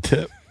mayonnaise at the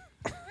tip.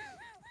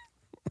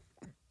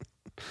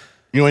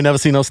 You ain't never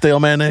seen no stale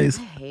mayonnaise?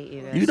 I hate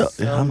you guys You don't.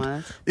 so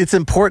much. It's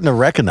important to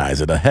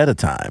recognize it ahead of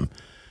time.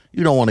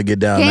 You don't want to get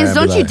down there. Gaines, and be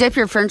don't you like, dip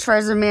your French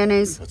fries in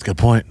mayonnaise? That's a good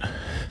point.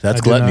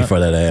 That's do gluttony not. for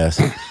that ass.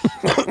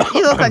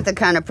 You look like the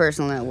kind of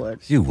person that would.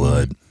 You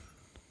would.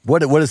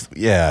 What is?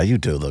 Yeah, you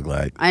do look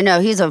like. I know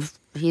he's a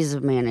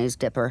mayonnaise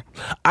dipper.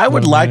 I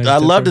would Little like.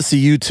 mayonnaise I'd love dipper. to see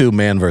you two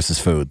man versus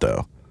food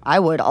though. I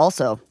would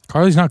also.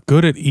 Carly's not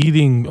good at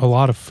eating a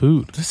lot of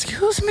food.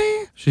 Excuse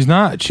me. She's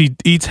not. She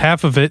eats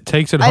half of it,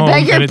 takes it I home,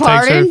 beg your and it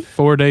pardon? takes her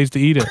 4 days to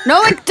eat it.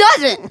 No, it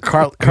doesn't.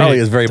 Carly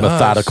is very it does.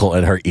 methodical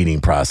in her eating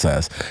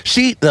process.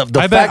 The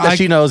I fact bet that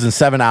she knows in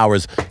 7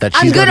 hours that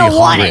I'm she's gonna gonna be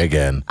want hungry it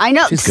again. I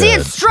know. She's See, good.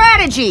 it's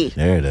strategy.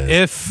 There it is.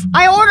 If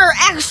I order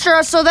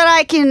extra so that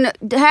I can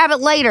have it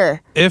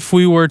later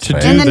we were to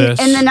do in this,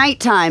 the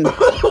nighttime. 2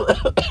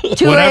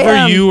 whatever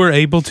a.m. you were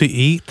able to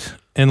eat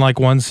in like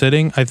one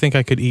sitting, I think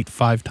I could eat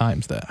 5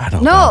 times that. I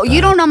don't. No, doubt you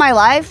that. don't know my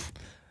life.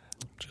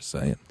 Just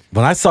saying.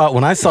 When I saw.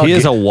 He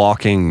is a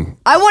walking.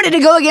 I wanted to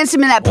go against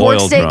him in that pork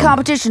Oil steak drum.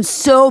 competition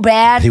so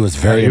bad. He was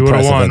very you would've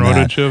impressive won, in that.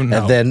 wouldn't you? No.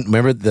 And then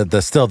remember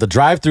the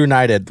drive-through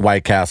night at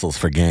White Castles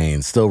for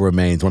Gaines still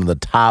remains one of the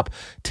top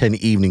 10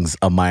 evenings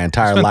of my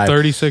entire Spent life.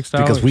 $36.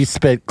 Because we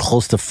spent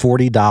close to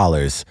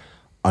 $40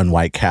 on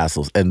White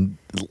Castles, and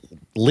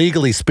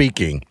legally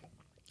speaking,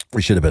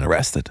 we should have been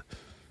arrested.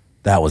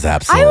 That was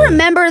absolutely. I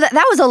remember that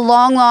was a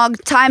long, long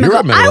time You ago.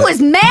 remember I that.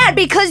 was mad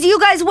because you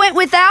guys went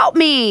without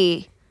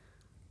me.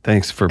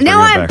 Thanks for bringing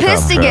Now it I'm back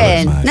pissed up,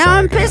 again. Nice, Now sorry,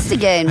 I'm guys. pissed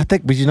again. I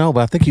think, but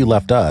I think you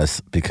left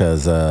us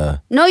because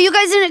No, you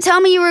guys didn't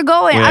tell me you were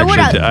going. We I would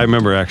actually did- have. I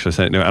remember actually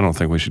saying, no, I don't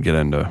think we should get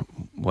into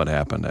what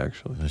happened,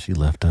 actually. she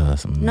left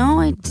us.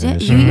 No, I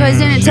didn't. You guys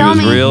didn't She tell was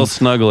me. real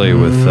snuggly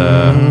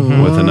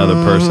with another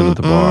person at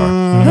the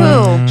bar.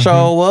 Who?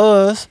 Show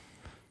was.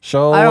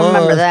 Show I don't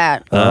remember was.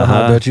 that.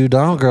 I bet you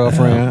don't,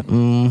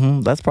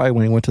 girlfriend. That's probably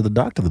when you went to the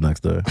doctor the next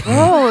day.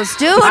 Gross,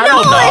 dude. I no,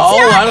 don't know. it's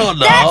not. I don't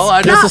know. That's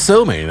I'm just not-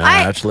 assuming.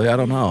 Actually, I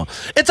don't know.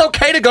 It's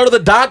okay to go to the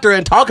doctor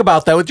and talk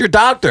about that with your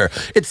doctor.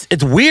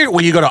 It's weird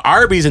when you go to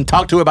Arby's and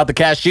talk to about the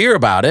cashier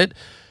about it.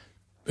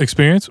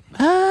 Experience?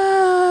 They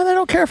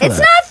don't care for It's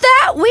that. not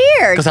that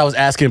weird. Because I was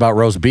asking about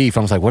roast beef.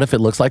 I was like, what if it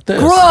looks like this?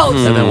 Gross.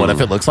 And then what if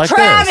it looks like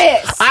Travis.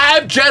 this?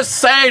 I'm just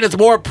saying it's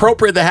more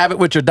appropriate to have it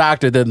with your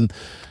doctor than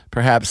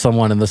perhaps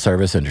someone in the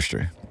service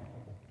industry.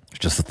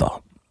 Just a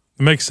thought.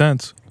 It makes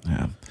sense.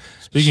 Yeah.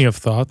 Speaking of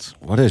thoughts,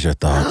 What is your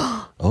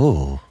thought?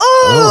 Ooh,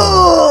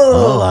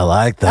 I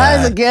like that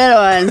was that. a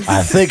good one.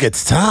 I think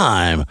it's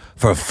time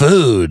for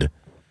food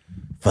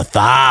for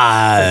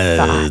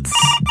thoughts.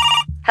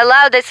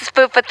 Hello, this is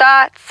Food for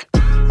Thoughts.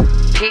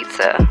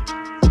 Pizza,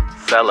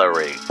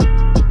 Celery,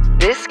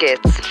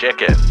 biscuits,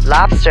 chicken,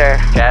 lobster,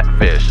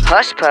 catfish,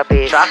 hush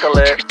puppies.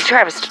 Chocolate.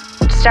 Travis,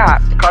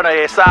 stop. carne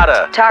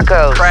asada,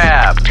 Tacos.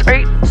 crab, Are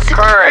you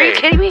Curry.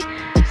 kidding me?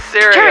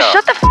 cereal. Travis,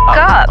 shut the f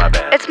up. my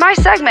bad. It's my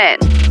segment.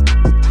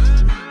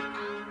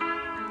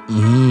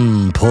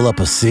 Pull up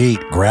a seat,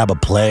 grab a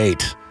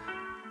plate,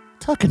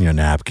 tuck in your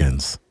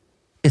napkins.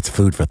 It's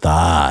food for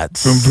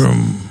thoughts.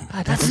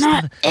 That's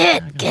not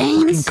it,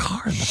 Gaines.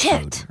 Car in the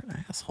Shit. food. You're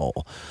an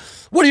asshole.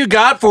 What do you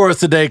got for us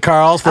today,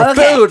 Carls? For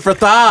Okay. food for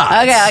thoughts.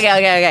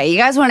 Okay. You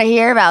guys want to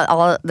hear about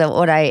all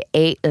what I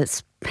ate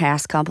this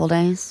past couple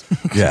days?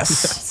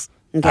 Yes.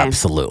 Okay.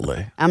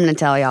 Absolutely. I'm gonna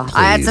tell y'all.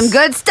 I had Please. some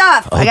good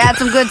stuff. I got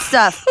some good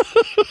stuff.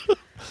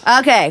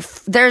 Okay,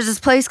 there's this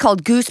place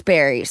called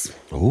Gooseberries,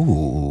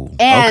 Ooh.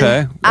 and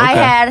Okay,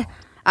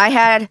 I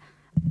had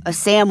a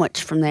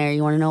sandwich from there.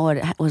 You want to know what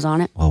was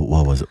on it?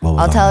 What was it? What was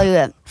I'll on tell it? you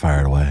it.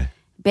 Fire it away.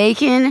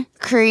 Bacon,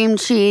 cream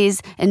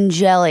cheese, and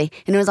jelly,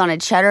 and it was on a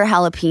cheddar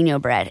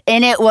jalapeno bread,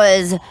 and it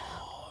was,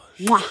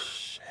 mwah.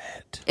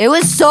 It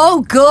was so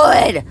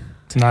good.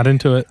 not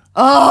into it.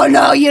 Oh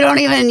no, you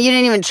didn't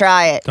even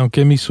try it. Don't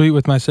get me sweet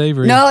with my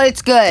savory. No,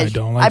 it's good. I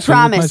don't like sweet with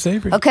my promise.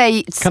 savory.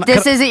 Okay, Can I-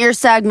 this isn't your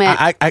segment.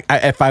 I,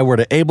 if I were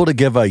to able to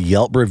give a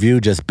Yelp review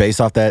just based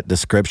off that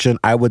description,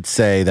 I would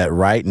say that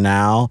right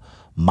now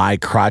my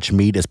crotch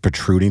meat is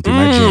protruding through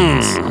my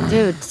jeans.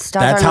 Dude,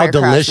 stop. That's talking how about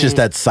your crotch delicious meat.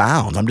 that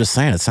sounds. I'm just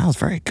saying, it sounds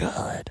very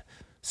good.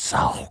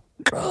 So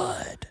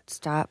good.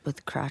 Stop with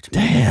the crotch meat.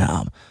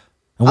 Damn.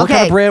 And what kind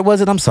Okay. of bread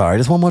was it? I'm sorry.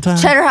 Just one more time.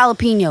 Cheddar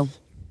jalapeno.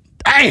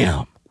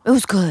 Damn. It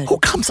was good. Who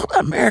comes up?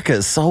 America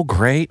is so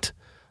great.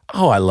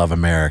 Oh, I love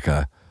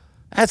America.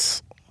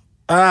 That's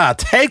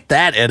take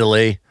that,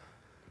 Italy.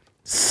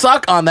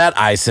 Suck on that,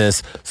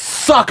 ISIS.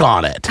 Suck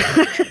on it.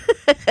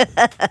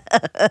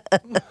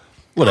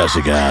 What else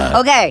you got?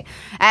 Okay,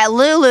 at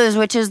Lulu's,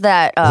 which is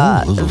that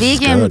Ooh, Lulu's is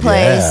vegan good,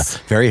 place.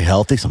 yeah. Very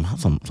healthy. Some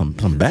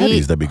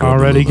baddies that be going.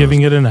 Already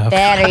giving it enough.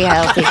 Very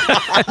healthy.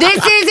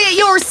 This isn't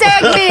your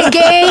segment,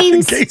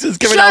 Gaines. Gaines is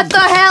giving Shut out- the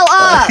hell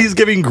up. He's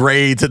giving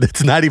grades, and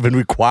it's not even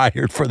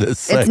required for this.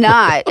 It's segment.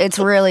 not. It's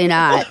really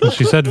not.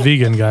 She said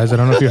vegan, guys. I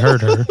don't know if you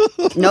heard her.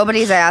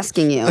 Nobody's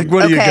asking you. Like,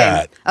 what do you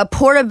got? A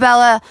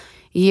portobello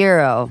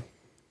gyro.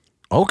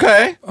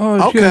 Okay. Oh,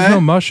 you okay. guys know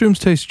mushrooms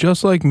taste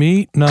just like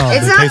meat? No,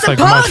 It's they not taste like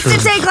supposed mushrooms.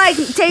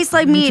 to taste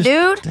like me,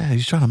 dude. Yeah,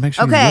 he's trying to make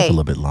sure you Okay. live a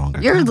little bit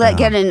longer. You're Calm like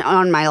down. getting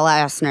on my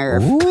last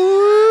nerve.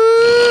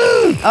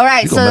 Ooh. All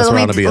right, You so gonna mess let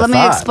around and be a me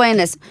thought. explain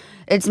this.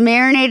 It's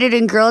marinated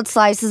in grilled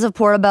slices of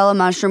portobello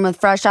mushroom with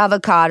fresh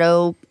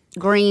avocado,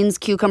 greens,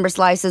 cucumber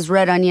slices,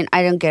 red onion.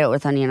 I don't get it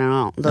with onion at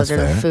all. Those That's are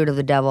the fair. food of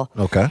the devil.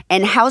 Okay.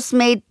 And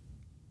house-made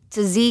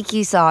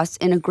tzatziki sauce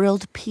in a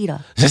grilled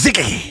pita.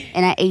 Tzatziki.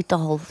 And I ate the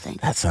whole thing.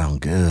 That sounds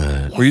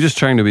good. Were you just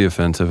trying to be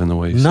offensive in the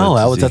way you said No,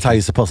 that's tzatziki? how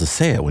you're supposed to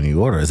say it when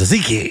you order. It's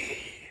tzatziki.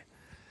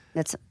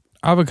 That's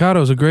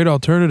Avocado is a great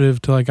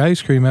alternative to like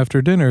ice cream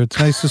after dinner. It's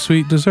nice to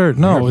sweet dessert.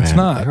 No, You're a it's man.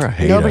 not. You're a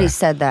hater. nobody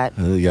said that.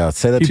 Yeah,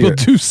 say that People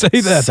to your. do say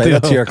that. Say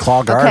that though. to your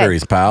clogged Okay.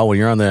 arteries, pal. When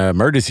you're on the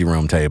emergency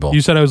room table.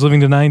 You said I was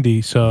living to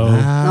 90, so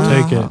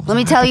take it. Let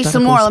me tell you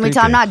some more. Let me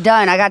tell. I'm not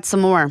done. I got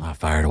some more. I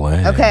fired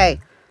away. Okay.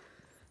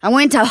 I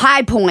went to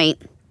High Point.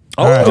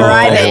 Oh,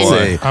 Driving.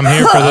 fancy. I'm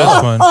here for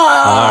this one. All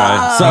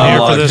right. So, here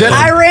for this just-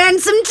 one. I ran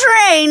some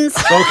trains.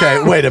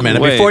 okay, wait a minute.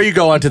 Wait. Before you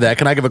go on to that,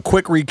 can I give a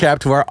quick recap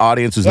to our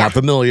audience who's Yeah. not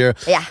familiar?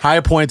 Yeah. High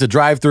Point's a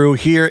drive-through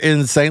here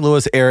in St.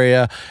 Louis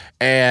area,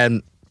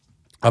 and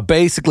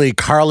basically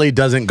Carly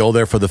doesn't go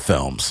there for the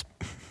films.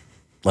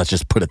 Let's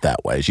just put it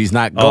that way. She's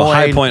not going. Oh,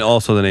 High Point,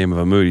 also the name of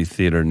a movie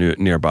theater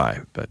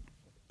nearby, but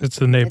It's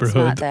the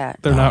neighborhood.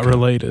 that. They're not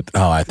related.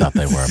 Oh, I thought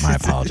they were. My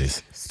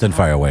apologies. Didn't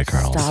fire away,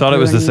 Carl. Stop thought it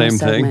was the ruining my same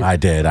thing. segment. I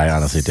did. I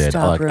honestly did.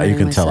 Stop You ruining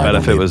can my tell. I but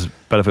if it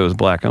believe- was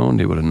black owned,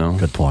 he would have known.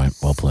 Good point.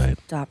 Well played.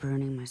 Stop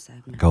ruining my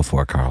segment. Go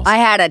for it, Carl. I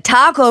had a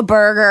taco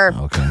burger.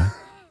 Okay.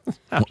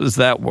 How does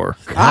that work?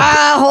 Hold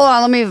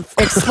on. Let me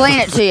explain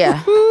it to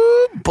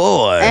you.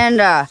 Boy.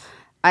 And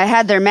I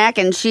had their mac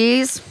and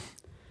cheese,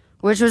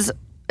 which was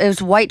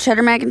white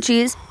cheddar mac and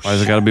cheese. Why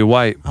does it got to be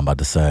white? I'm about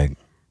to say.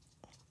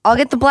 I'll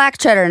get the black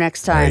cheddar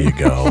next There time. you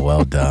go.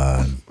 Well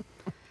done.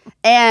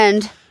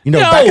 And Back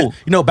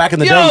in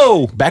the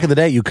Yo!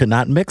 day, you could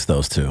not mix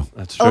those two.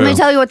 That's true. let me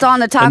tell you what's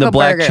on the taco and the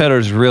black burger.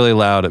 cheddar's really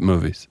loud at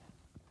movies.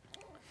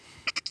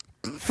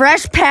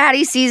 Fresh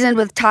patty seasoned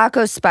with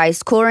taco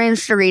spice, Cool Ranch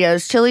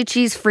Doritos, chili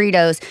cheese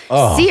Fritos,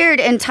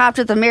 seared and topped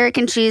with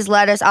American cheese,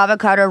 lettuce,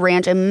 avocado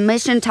ranch, and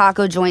Mission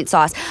Taco joint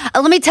sauce.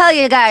 Let me tell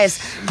you guys,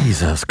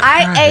 Jesus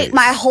Christ. I ate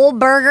my whole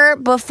burger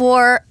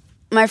before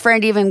my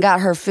friend even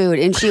got her food,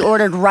 and she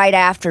ordered right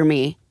after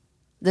me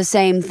the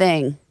same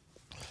thing.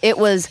 It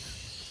was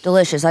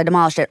delicious. I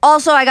demolished it.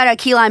 Also, I got a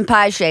key lime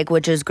pie shake,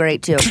 which is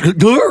great too.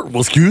 Well,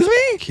 excuse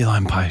me? Key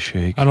lime pie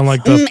shake. I don't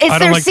like the. It's I don't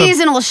their like the.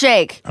 seasonal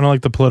shake. I don't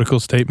like the political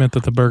statement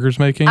that the burger's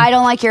making. I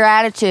don't like your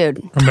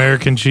attitude.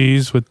 American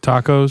cheese with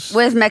tacos.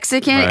 With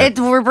Mexican, Right.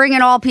 we're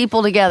bringing all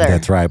people together.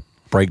 That's right.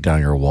 Break down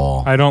your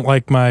wall. I don't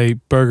like my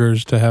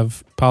burgers to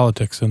have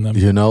politics in them.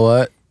 You know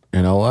what?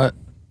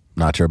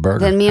 Not your burger.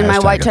 Then me and my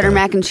Hashtag white it cheddar there.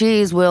 mac and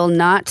cheese will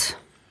not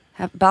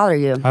bother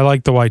you. I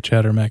like the white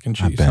cheddar mac and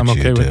I cheese. bet I'm you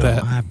okay do. with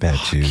that. I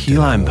bet you Key do.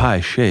 lime pie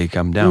shake.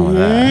 I'm down with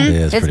that. It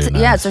is pretty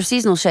nice. Yeah, it's their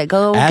seasonal shake.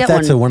 Go Add get that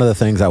one. to one of the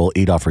things I will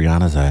eat off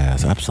Rihanna's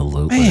ass.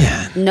 Absolutely.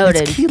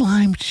 Noted. It's key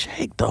lime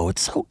shake, though.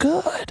 It's so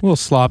good. A little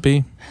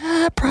sloppy.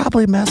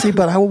 Probably messy,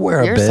 but I will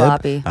wear You're a bib.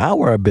 sloppy. I'll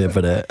wear a bib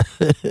for that.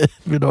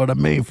 You know what I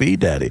mean? Feed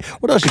daddy.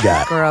 What else you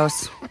got?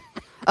 Gross.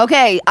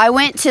 Okay, I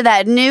went to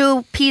that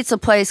new pizza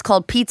place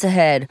called Pizza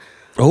Head.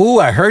 Oh,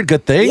 I heard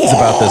good things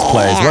about this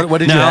place. What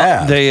did you Now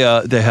have?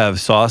 they have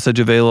sausage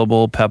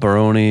available,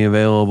 pepperoni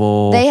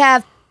available. They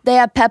have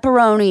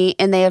pepperoni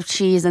and they have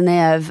cheese and they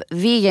have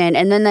vegan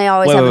and then they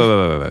always wait,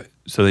 have wait.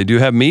 So they do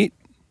have meat?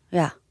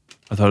 yeah.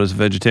 I thought it was a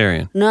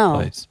vegetarian. No.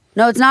 place.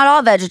 No, it's not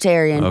all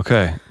vegetarian.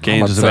 Okay.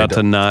 Gaines is say about that-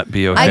 to not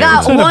be okay. I got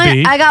Instead of one.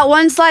 beef. I got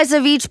one slice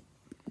of each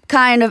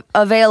kind of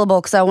available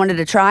because I wanted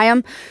to try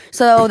them.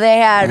 So they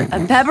had a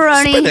Spend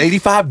pepperoni,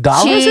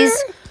 $85 cheese. here?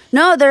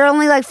 No, they're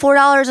only like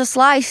 $4 a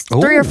slice,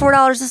 $3 or Ooh.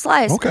 $4 a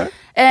slice. Okay.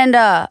 And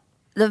the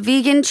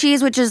vegan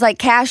cheese, which is like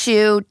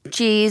cashew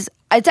cheese,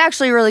 it's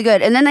actually really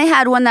good. And then they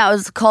had one that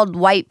was called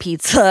white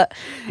pizza,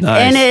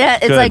 Nice. and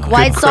it's Good. like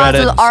white Good sauce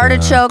credit. with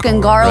artichoke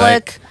and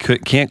garlic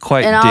Can't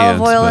quite and dance,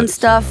 olive oil but and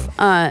stuff.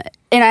 And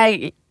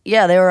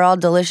they were all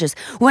delicious.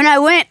 When I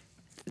went,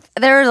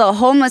 there was a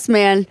homeless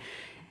man,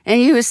 and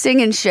he was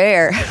singing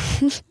Cher,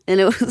 and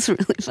it was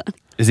really fun.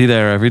 Is he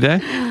there every day?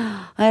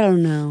 I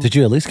don't know. Did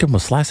you at least give him a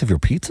slice of your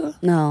pizza?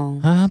 No.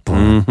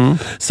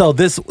 So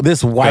this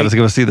white Gotta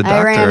go see the I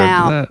doctor. ran after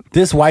out. that.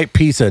 this white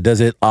pizza,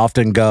 does it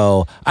often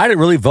go, I didn't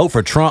really vote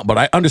for Trump, but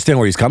I understand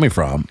where he's coming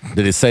from?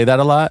 Did it say that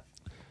a lot?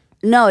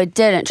 No, it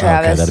didn't,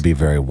 Travis. Okay, that'd be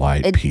very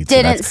white It pizza.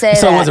 didn't say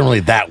so that. it wasn't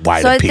really that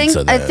white So a I pizza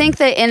think I then. think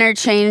they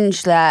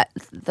interchanged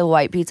the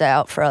white pizza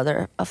out for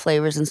other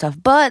flavors and stuff.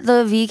 But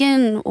the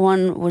vegan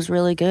one was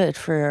really good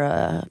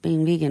for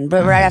being vegan.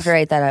 But right after I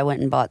ate that, I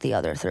went and bought the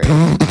other 3.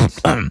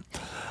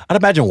 I'd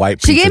imagine white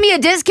pizza. She gave me a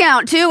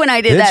discount too when I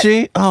did Did that.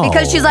 she? Oh.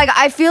 Because she's like,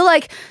 I feel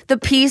like the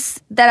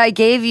piece that I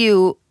gave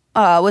you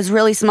was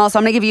really small, so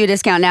I'm gonna give you a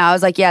discount now. I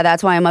was like, yeah,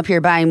 that's why I'm up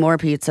here buying more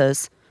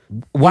pizzas.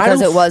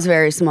 Because it was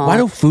very small. Why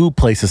do food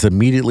places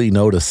immediately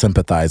know to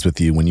sympathize with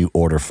you when you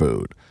order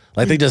food?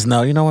 Like they just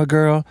know, you know what,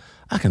 girl?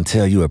 I can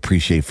tell you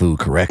appreciate food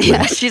correctly.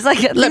 Yeah, she's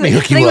like, Let me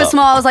hook you thing was up.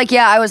 small. I was like,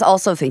 yeah, I was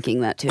also thinking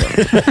that too.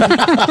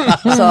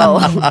 So,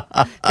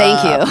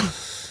 thank you.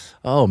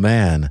 Oh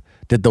man.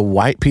 Did the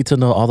white pizza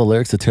know all the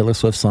lyrics to Taylor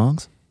Swift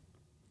songs?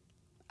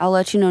 I'll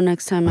let you know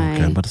next time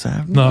Okay, I. but it's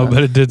No,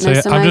 but it did say.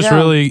 Next time I'm I just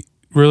go.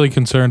 really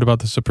concerned about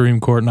the Supreme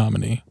Court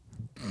nominee.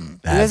 You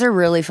guys are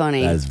really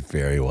funny. That's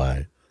very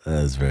white.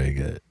 That's very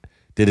good.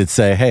 Did it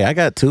say, hey, I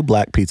got 2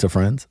 black pizza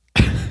friends?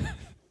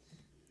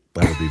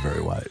 That would be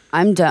very white.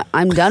 I'm done.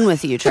 I'm done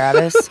with you,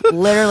 Travis.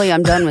 Literally,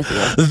 I'm done with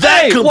you.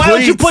 Hey, why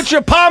don't you put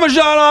your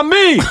Parmesan on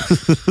me?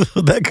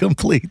 That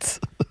completes.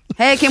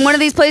 Hey, can one of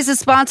these places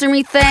sponsor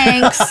me?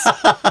 Thanks.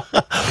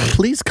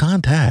 Please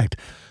contact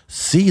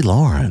C. Give me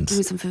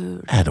Lawrence some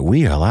food. at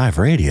We Are Live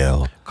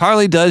Radio.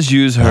 Carly does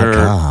use her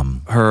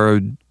 .com.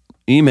 her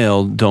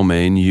email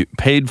domain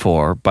paid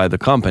for by the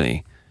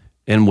company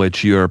in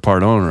which you're a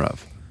part owner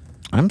of.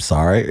 I'm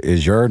sorry.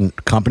 Is your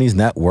company's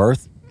net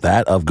worth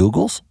that of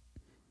Google's?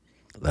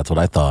 That's what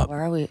I thought. Why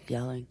are we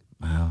yelling?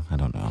 Well, I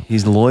don't know.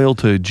 He's loyal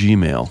to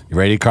Gmail. You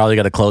ready, Carly? You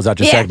got to close out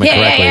your Yeah, segment yeah,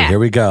 correctly. yeah. Here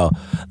we go.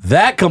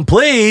 That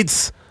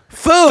completes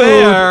food.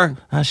 Fair.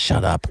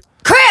 Shut up.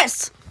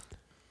 Chris!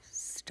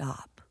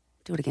 Stop.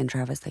 Do it again,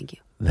 Travis. Thank you.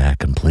 That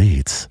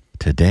completes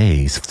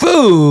today's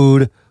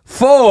food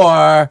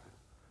for.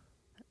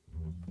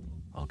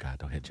 Oh God!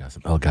 Don't hit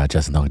Justin. Oh God,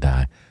 Justin, don't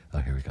die. Oh,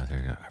 here we go. Here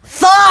we go.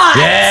 Thoughts!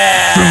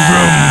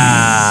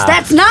 Yeah.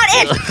 That's not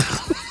it!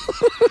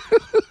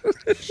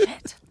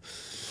 Shit.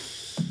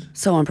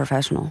 So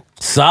unprofessional.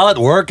 Solid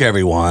work,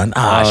 everyone.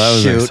 Oh, that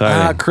was Shoot.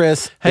 exciting.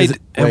 Chris. Hey, is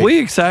it- have wait, we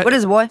excited? What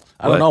is it, boy?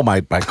 I don't know. My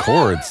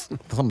cords.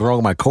 Something's wrong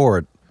with my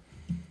cord.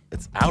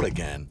 It's out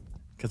again.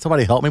 Can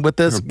somebody help me with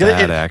this? You're a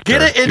bad actor.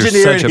 Get an You're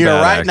engineer such in a here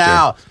bad right actor.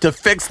 now to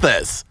fix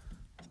this.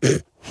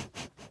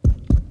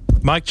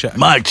 Mic check.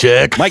 Mic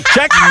check. Mike,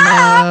 check.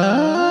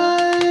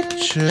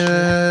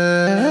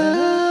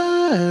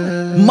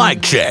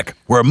 Mic check.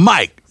 Where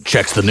Mike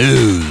checks the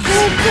news.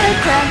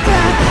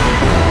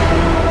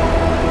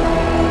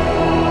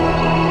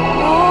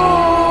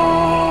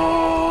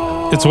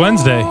 It's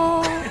Wednesday.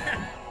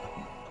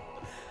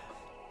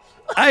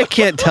 I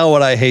can't tell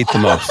what I hate the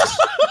most.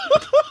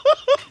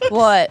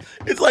 What?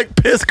 It's like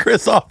piss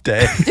Chris off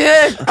day.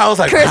 Dude, I was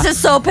like, Chris is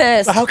so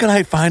pissed. how can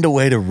I find a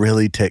way to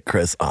really take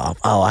Chris off?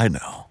 Oh, I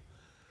know.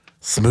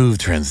 Smooth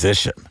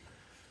transition.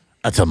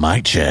 That's a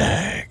mic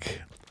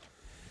check.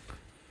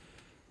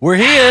 We're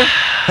here.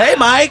 Hey,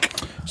 Mike.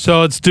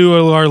 So let's do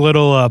our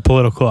little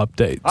political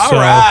update. All so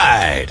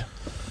right.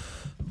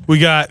 we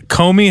got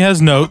Comey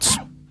has notes.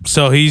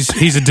 So he's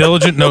a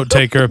diligent note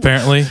taker,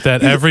 apparently,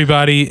 that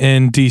everybody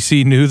in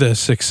DC knew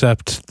this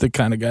except the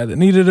kind of guy that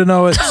needed to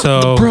know it.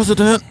 So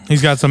President.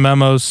 he's got some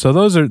memos. So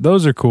those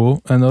are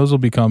cool, and those will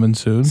be coming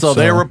soon. So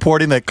they're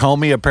reporting that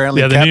Comey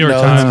apparently Yeah, the kept New York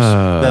notes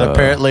Times. that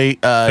apparently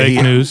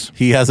Fake news.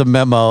 He has a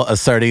memo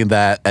asserting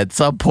that at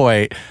some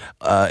point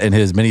in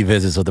his many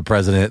visits with the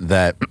president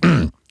that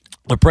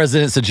the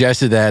president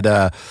suggested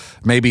that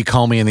maybe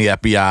Comey and the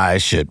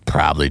FBI should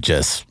probably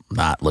just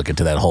not look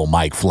into that whole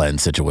Mike Flynn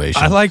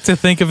situation. I like to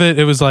think of it.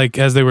 It was like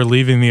as they were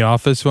leaving the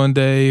office one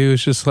day, he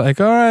was just like,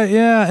 "All right,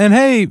 yeah, and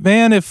hey,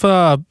 man, if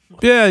you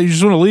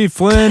just want to leave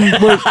Flynn,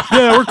 we're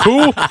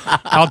cool.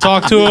 I'll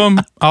talk to him.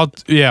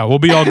 We'll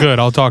be all good.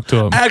 I'll talk to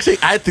him." Actually,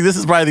 I think this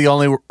is probably the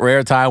only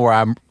rare time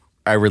where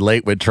I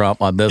relate with Trump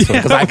on this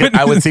one because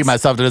I would see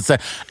myself to just say,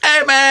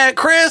 "Hey, man,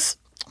 Chris."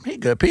 He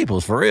good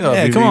people's for real.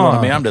 Yeah, if you come know what I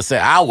on. mean, I'm just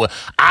saying.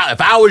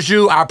 If I was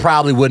you, I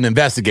probably wouldn't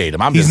investigate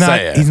him. I'm He's just not.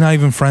 saying. He's not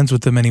even friends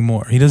with them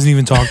anymore. He doesn't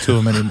even talk to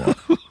him anymore.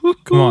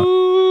 Come on.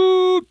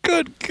 Ooh,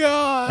 good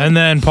God. And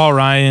then Paul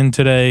Ryan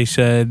today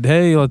said,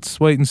 "Hey, let's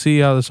wait and see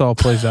how this all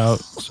plays out."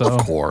 So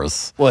Of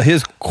course. Well,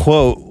 his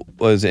quote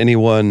was,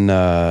 anyone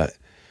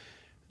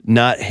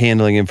not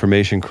handling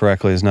information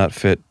correctly is not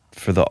fit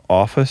for the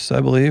office, I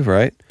believe,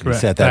 right? He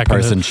said that Back in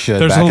person the-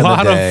 should. There's back a in the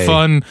lot day. of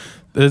fun.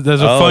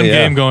 There's a Oh, fun yeah.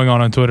 game going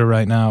on Twitter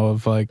right now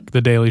of like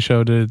the Daily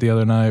Show did it the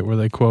other night where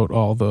they quote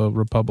all the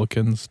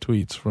Republicans'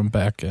 tweets from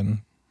back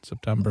in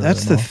September.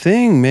 That's and the all.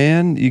 thing,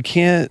 man. You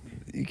can't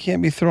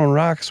be throwing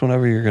rocks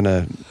whenever you're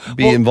gonna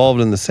be Well-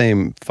 involved in the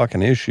same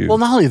fucking issue. Well,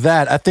 not only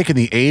that, I think in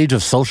the age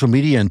of social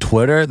media and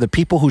Twitter, the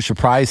people who should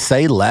probably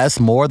say less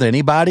more than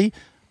anybody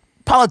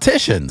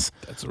politicians.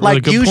 That's a really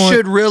like good you point.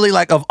 should really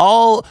like of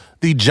all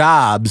the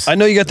jobs. I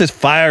know you got this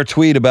fire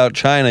tweet about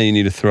China you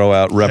need to throw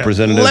out,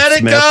 Representative Let it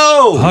Smith.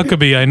 go.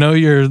 Huckabee, I know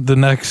you're the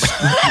next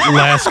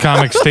last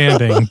comic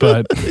standing,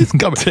 but He's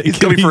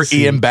coming for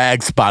Ian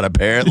Bag's spot,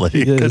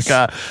 apparently. Good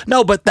God.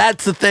 No, but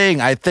that's the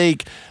thing. I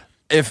think,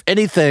 if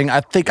anything, I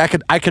think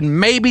I can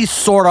maybe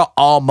sort of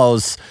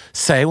almost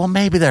say, well,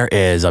 maybe there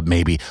is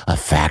maybe a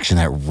faction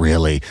that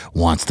really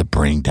wants to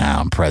bring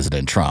down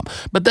President Trump.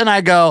 But then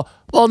I go,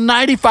 well,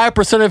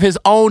 95% of his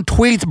own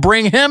tweets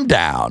bring him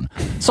down.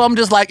 So I'm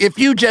just like, if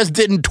you just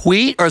didn't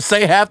tweet or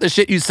say half the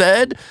shit you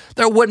said,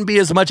 there wouldn't be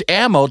as much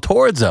ammo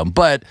towards him.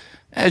 But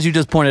as you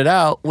just pointed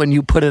out, when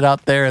you put it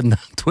out there in the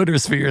Twitter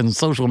sphere and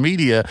social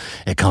media,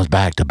 it comes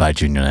back to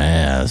bite you in the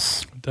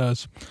ass. it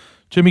does.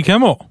 Jimmy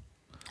Kimmel,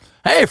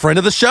 Hey, friend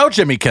of the show,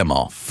 Jimmy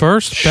Kimmel.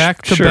 first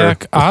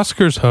back-to-back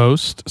Oscars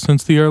host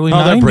since the early 90s.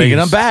 Oh, they're bringing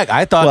him back.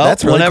 I thought Well,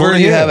 that's really whenever cool to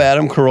you hear. have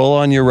Adam Carolla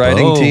on your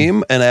writing Oh.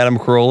 team, and Adam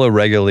Carolla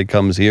regularly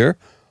comes here,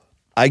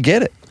 I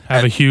get it.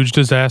 Have a huge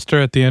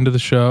disaster at the end of the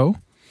show.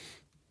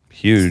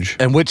 Huge.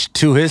 And which,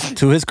 to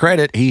his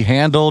credit, he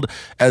handled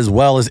as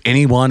well as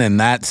anyone in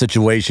that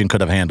situation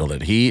could have handled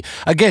it. He,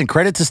 again,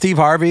 credit to Steve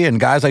Harvey and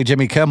guys like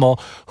Jimmy Kimmel,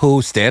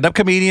 who stand-up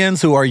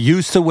comedians who are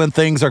used to when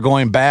things are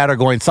going bad or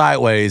going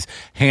sideways,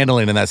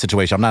 handling in that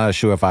situation. I'm not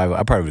sure if I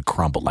probably would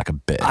crumble like a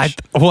bitch.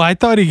 I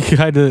thought he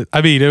kind of.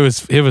 I mean, it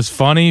was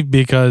funny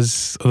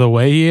because of the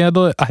way he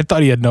handled it. I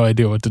thought he had no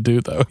idea what to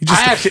do though. He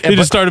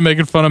just started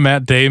making fun of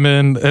Matt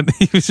Damon, and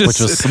he was just, Which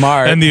was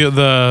smart. And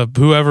the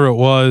whoever it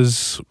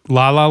was,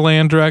 La La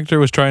Land director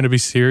was trying to be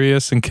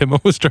serious, and Kimmel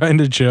was trying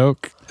to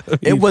joke.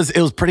 It was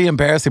pretty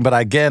embarrassing, but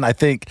again, I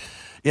think,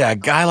 a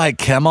guy like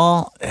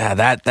Kimmel,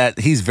 that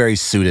he's very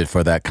suited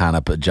for that kind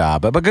of a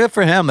job. But good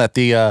for him that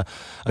the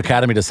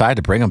Academy decided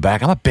to bring him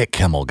back. I'm a big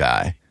Kimmel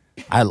guy.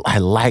 I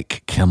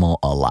like Kimmel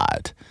a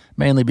lot,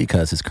 mainly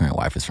because his current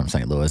wife is from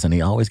St. Louis, and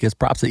he always gets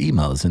props to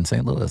emos in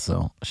St. Louis.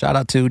 So shout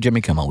out to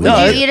Jimmy Kimmel. Would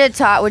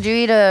you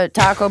eat a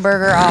taco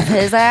burger off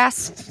his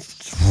ass?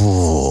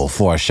 Ooh,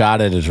 for a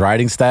shot at his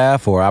writing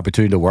staff or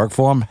opportunity to work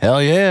for him?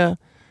 Hell yeah.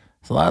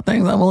 There's a lot of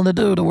things I'm willing to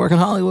do to work in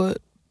Hollywood.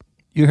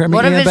 You heard me,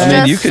 What if Ian it's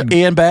Bag? just-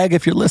 Ian Bag,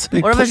 if you're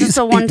listening. What if it's please, just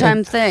a one-time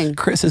Ian. thing?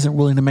 Chris isn't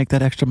willing to make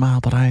that extra mile,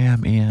 but I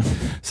am, Ian.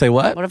 Say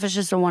what? What if it's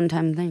just a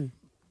one-time thing?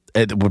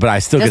 But I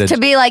still Just get to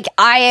be like,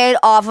 I ate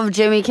off of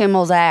Jimmy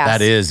Kimmel's ass.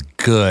 That is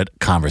good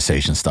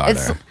conversation starter.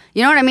 It's,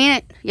 you know what I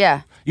mean?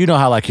 Yeah. You know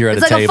how like you're at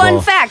It's a like table. a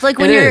fun fact. Like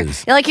when It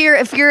is.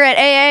 if you're at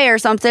AA or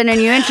something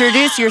and you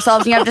introduce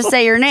yourself and you have to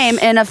say your name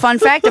and a fun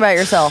fact about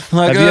yourself.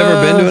 Like, Have you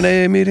ever been to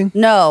an AA meeting?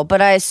 No, but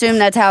I assume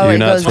that's how You're it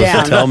not goes supposed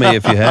down. to tell me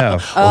if you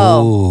have.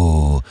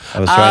 Oh, I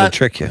was trying to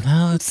trick you.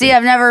 See,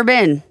 I've never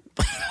been.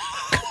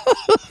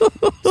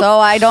 So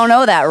I don't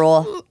know that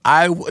rule.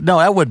 no,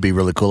 that would be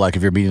really cool. Like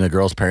if you're meeting a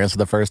girl's parents for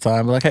the first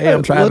time, like, hey,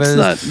 I'm Travis.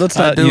 Let's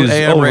I not do use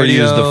AM overuse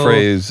radio. the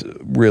phrase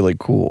 "really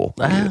cool."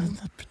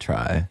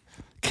 Try.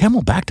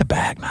 Kimmel back to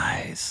back,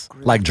 nice.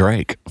 Like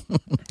Drake,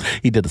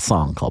 he did a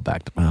song called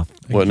Back to Mouth.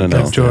 Wouldn't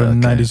know. Jordan,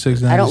 Okay.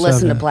 96, 97. I don't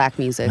listen to black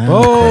music.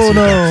 Oh,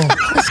 no.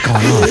 What's going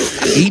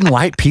on? Eating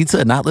white pizza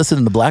and not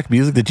listening to black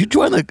music. Did you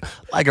join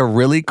a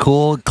really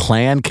cool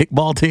clan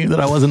kickball team that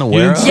I wasn't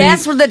aware of?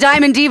 Yes, with the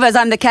Diamond Divas,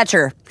 I'm the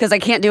catcher because I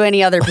can't do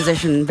any other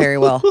position very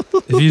well.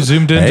 If you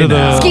zoomed into Hey,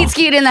 now. the.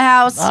 Skeet in the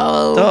house.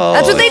 Oh,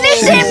 That's what they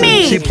nicknamed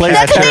me. She plays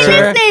That's what they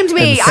catcher nicknamed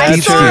me. and I'm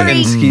skeet sorry.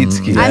 And skeet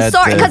ski. I'm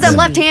sorry because I'm That's-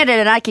 left-handed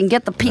and I can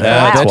get the people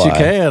I out. bet you why.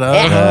 can.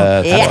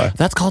 Yeah. Yeah.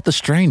 That's called the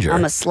stranger.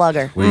 I'm a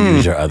slugger. We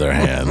use your other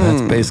hand.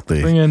 That's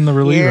basically. Bring in the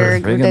reliever. You're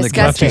Bring in the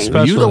disgusting. catcher.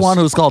 Specialist. You the one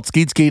who's called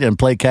skeet and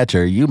play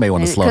catcher. You may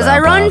want to slow down. Because I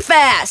run pal.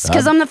 fast.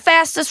 Because I'm the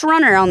fastest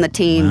runner on the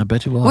team. I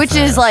bet you are Which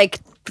is fast. like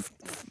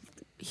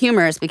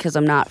humorous because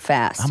I'm not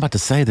fast. I'm about to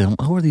say then,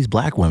 who are these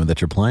black women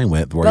that you're playing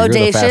with? Where you're the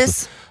Bodacious.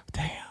 fastest?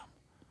 Damn.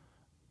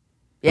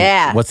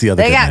 Yeah. What's the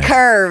other They good got name?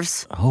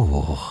 curves.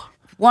 Oh.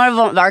 One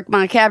of them,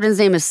 my captain's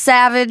name is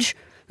Savage.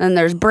 Then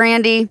there's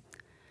Brandy.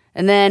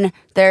 And then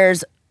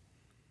there's,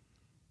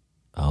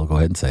 Oh, go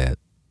ahead and say it.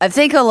 I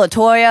think, a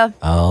Latoya.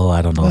 Oh,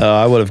 I don't know. Oh,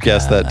 I would have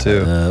guessed that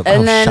too.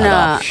 And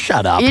then,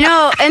 shut up. You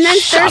know, and then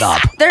Shut up.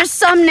 there's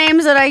some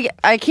names that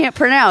I can't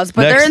pronounce,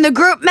 but Next. they're in the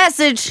group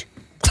message,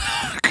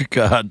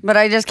 God. but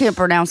I just can't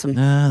pronounce them.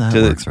 That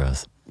Did it- works for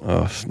us.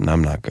 Oh,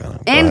 I'm not gonna.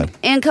 Go ahead.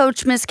 And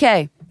Coach Miss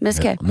K. Miss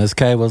K. Miss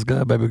K, what's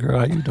good, baby girl?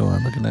 How you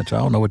doing? Looking at you.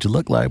 I don't know what you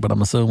look like, but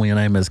I'm assuming your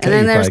name is K. And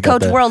then You there's probably got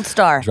Coach that World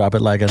Star Drop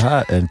it like it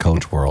hot. And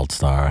Coach World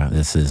Star.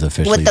 This is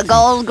officially. with the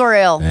gold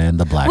grill. And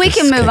the black. We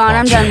can move on.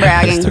 I'm done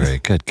bragging.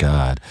 Good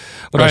God.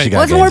 What All else you right. got?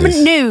 What's more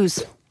Gainesy?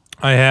 news?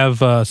 I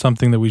have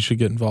something that we should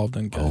get involved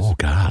in, guys. Oh,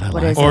 God. I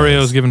What like is it?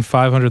 Oreo's given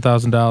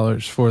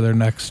 $500,000 for their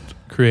next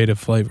creative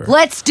flavor.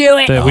 Let's do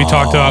it. That we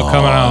talked about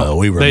coming out.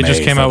 we were they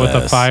just made came for out with the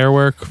this.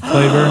 firework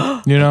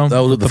flavor, you know?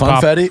 Oh, the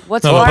pop- funfetti?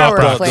 What's No, the Pop firework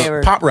Rocks.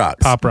 flavor? Pop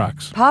Rocks. Pop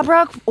Rocks. Pop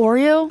Rock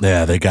Oreo?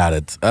 Yeah, they got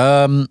it.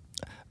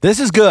 This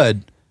is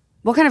good.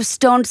 What kind of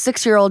stoned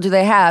 6-year-old do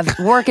they have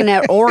working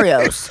at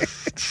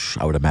Oreos?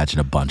 I would imagine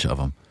a bunch of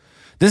them.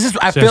 This is.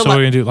 I So, feel so we're like.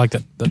 gonna do like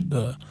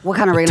the What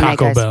kind of are we gonna make,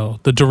 Taco guys? Bell,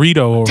 the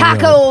Dorito Oreo,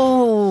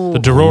 Taco. the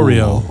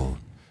Dororeo.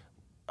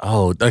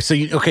 Oh, so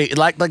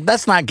like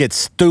let's not get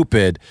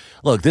stupid.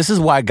 Look, this is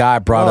why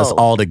God brought us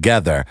all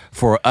together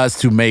for us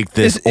to make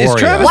this Is Oreo.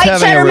 Travis White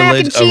having cheddar mac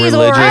and cheese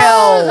religious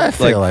Oreo.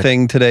 feel like-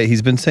 thing today?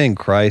 He's been saying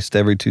Christ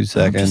every 2 I'm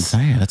seconds. just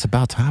saying, it's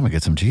about time we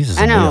get some Jesus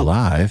I and be know.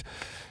 alive.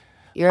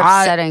 You're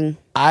upsetting.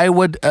 I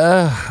would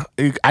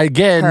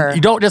again. Her.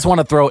 You don't just want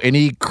to throw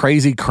any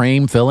crazy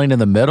cream filling in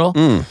the middle.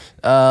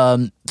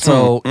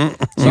 So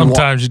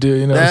Sometimes you do,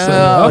 you know.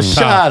 Oh,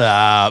 so- shut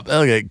up!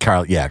 Okay,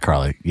 Carly. Yeah,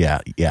 Carly. Yeah.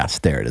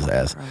 Stare at his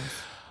ass.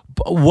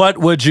 But what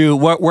would you?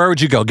 Where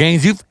would you go,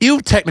 Gaines?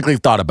 You've technically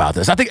thought about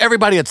this. I think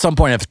everybody at some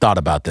point have thought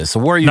about this. So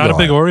where are you Not going? a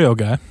big Oreo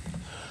guy.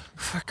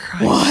 For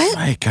Christ's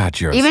sake, God,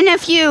 you're Even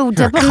if you you're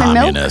dip a them in milk.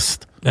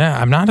 communist.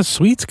 Yeah, I'm not a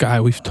sweets guy.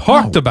 We've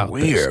talked about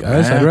weird, this,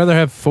 guys. man. I'd rather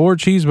have 4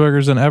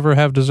 cheeseburgers than ever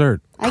have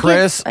dessert.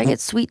 Chris- I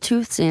get sweet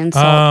tooths and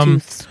salt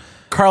tooths.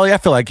 Carly, I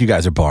feel like you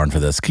guys are born for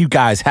this. You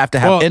guys have to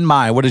have in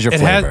mind what is your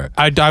It flavor.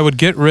 I would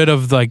get rid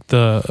of like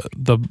the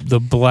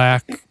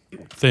black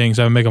things.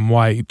 I would make them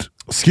white.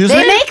 Excuse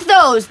They me. make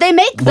those. They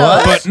make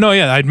those. But no,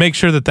 yeah, I'd make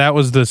sure that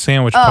was the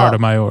sandwich part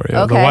of my Oreo,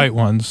 the okay. white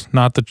ones,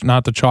 not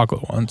the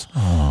chocolate ones.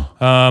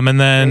 And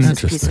then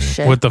That's a piece of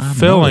shit. with the I'm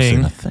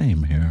filling, noticing a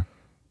theme here.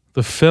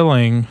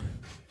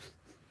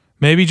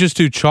 maybe just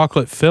do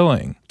chocolate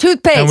filling,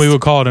 Toothpaste. and we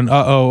would call it an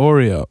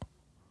Oreo.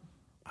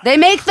 They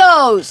make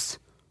those.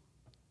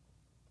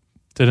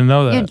 Didn't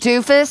know You that.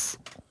 doofus.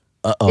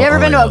 Uh-oh, You ever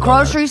been to Oreo, a no,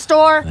 grocery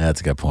store?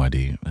 That's a good point.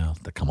 Well,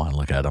 come on,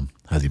 look at him.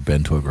 Has he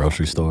been to a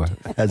grocery store?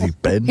 Has he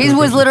been? He to a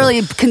was grocery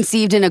literally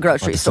conceived in a store?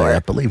 grocery I was about to say, I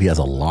store. believe he has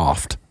a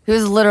loft He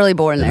was literally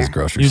born in his there.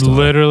 grocery You store.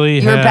 literally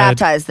You were had-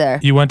 baptized there.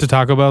 You went to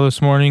Taco Bell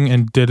this morning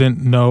and didn't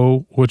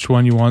know which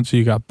one you want, so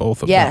you got both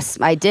of them. Yes,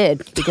 I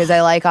did because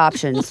I like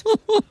options.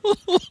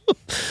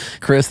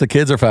 Chris, the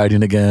kids are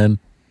fighting again.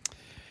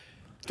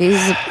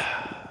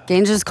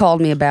 Gaines just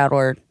called me a bad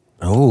word.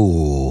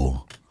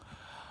 Oh,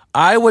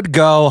 I would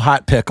go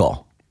hot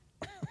pickle.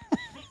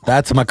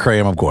 That's my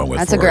cream I'm going with.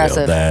 That's for real.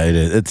 aggressive.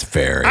 It's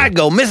very. I'd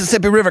go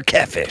Mississippi River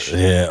catfish.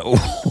 Yeah.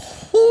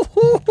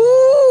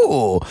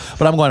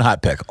 But I'm going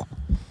hot pickle.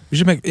 We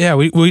should make. Yeah,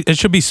 we it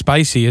should be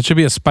spicy. It should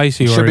be a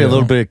spicy. Should be a Oreo.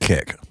 little bit of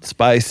kick.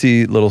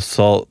 Spicy, little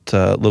salt,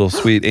 little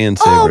sweet and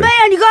savory. Oh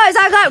man, you guys!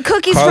 I got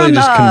cookies Carly from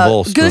just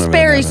convulsed when I read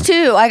Gooseberries that.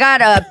 too. I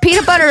got a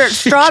peanut butter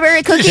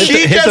strawberry cookie.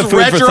 Hit the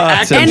food for thought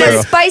And syndrome.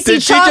 a spicy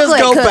Did she just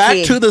chocolate go cookie.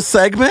 back to the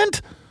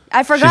segment?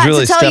 I She's forgot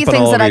really to tell you stepping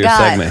things all that over I your got.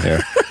 segment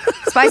here.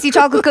 Spicy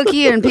chocolate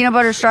cookie and peanut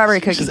butter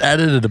strawberry cookie. Just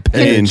added a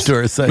page to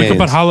her We segment. could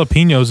put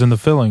jalapenos in the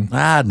filling.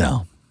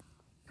 No.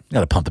 Got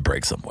to pump the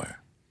brakes somewhere.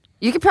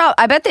 You could probably.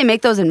 I bet they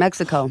make those in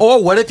Mexico.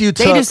 Or what if you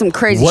They took, do some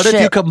crazy What if you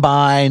shit.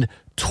 combined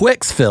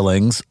Twix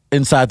fillings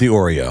inside the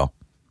Oreo?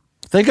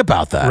 Think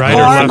about that. Right or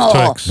Caramel.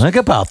 left Twix. Think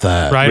about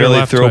that. Right or Really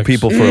left throw Twix.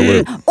 people for a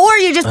loop. Or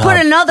you just put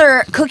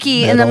another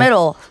cookie in the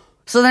middle. middle.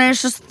 So then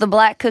it's just the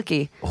black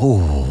cookie.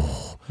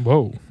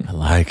 Whoa, I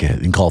like it.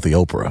 You can call it the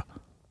Oprah.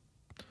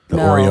 The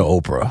No. Oreo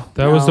Oprah.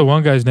 that was No. the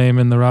one guy's name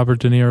in the Robert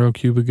De Niro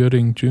Cuba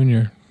Gooding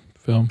Jr.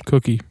 film,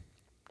 Cookie.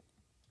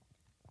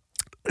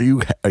 Are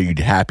you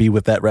happy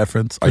with that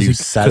reference? Are 'Cause you he-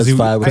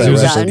 satisfied with Are that you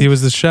reference? done? He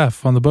was the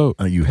chef on the boat.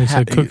 Are you He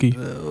said happy? Cookie.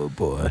 Oh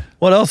boy.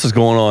 What else is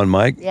going on,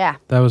 Mike? Yeah.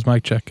 That was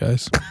mic check,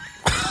 guys.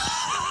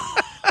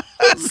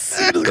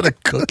 Just got a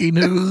cookie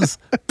news.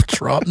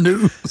 Trump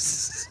news.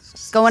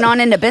 What's going on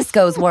in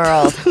Nabisco's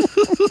world?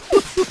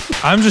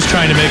 I'm just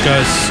trying to make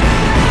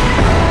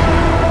us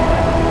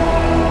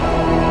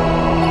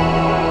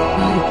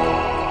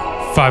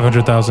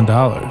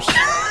 $500,000.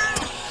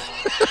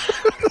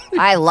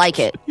 I like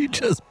it. You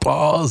just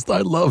paused. I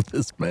love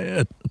this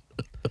man.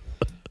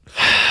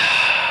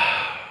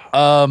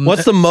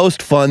 What's the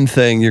most fun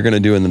thing you're going to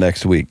do in the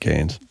next week,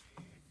 Gaines?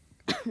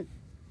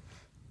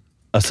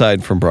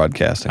 Aside from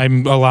broadcasting.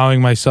 I'm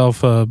allowing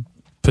myself a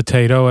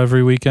potato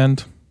every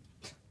weekend.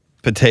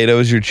 Potato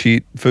is your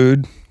cheat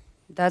food?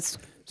 That's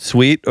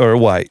Sweet or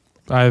white?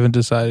 I haven't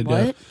decided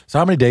what? yet. So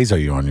how many days are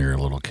you on your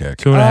little kick?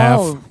 2.5.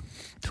 Oh.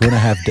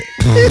 2.5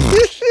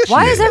 days.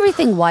 Why is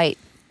everything white?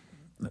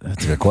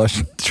 That's a good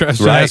question. Trev's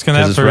been Right, asking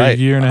 'cause that it's for right. a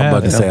year and a I'm half.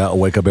 about to say I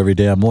wake up every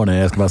damn morning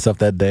and ask myself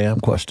that damn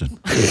question.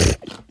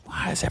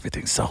 Why is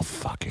everything so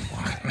fucking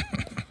white?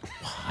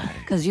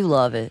 Because you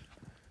love it.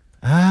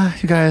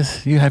 You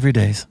guys, you have your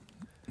days.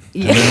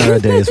 And then there are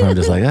days where I'm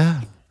just like,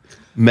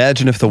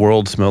 Imagine if the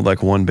world smelled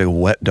like one big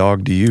wet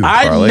dog to you,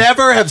 I Carly.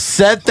 never have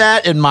said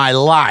that in my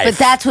life. But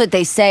that's what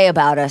they say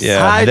about us.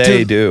 Yeah, I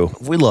they do.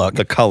 We look.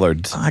 The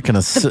coloreds. I can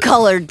The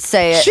colored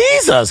say it.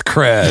 Jesus,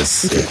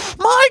 Chris.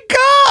 My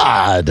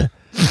God.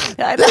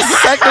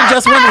 This segment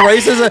just went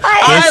racist.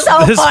 It's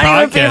so this funny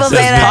when people podcast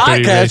say is that.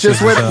 pretty Podcast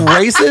just racist went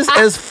as racist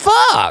as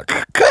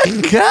fuck.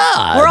 Good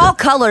God. We're all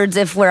coloreds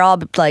if we're all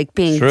like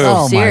being True. so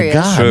Oh my serious.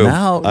 God. True.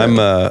 Now, I'm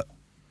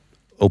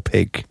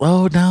opaque.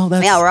 Oh no,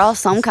 that's Yeah, we're all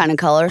some kind of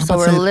color, so about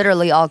we're to say-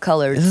 literally all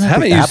colors. Isn't that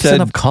Haven't the you absence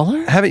said of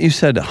color? Haven't you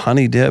said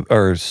honey dip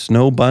or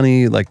snow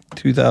bunny like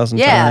 2,000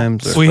 Yeah.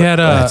 times? We had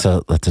That's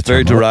a a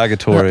very term of-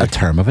 derogatory. a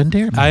term of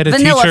endearment. I had a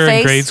Vanilla teacher in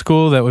face. grade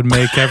school that would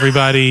make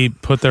everybody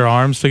put their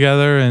arms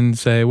together and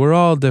say, "We're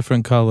all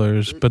different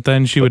colors." But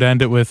then she would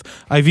end it with,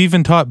 "I've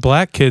even taught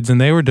black kids, and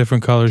they were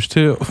different colors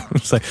too."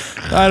 It's like,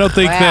 I don't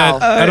think Wow.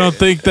 that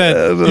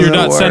doesn't you're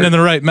not work. sending the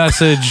right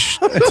message.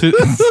 To,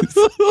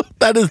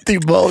 That is the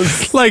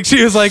most. like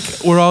she was like,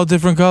 "We're all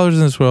different colors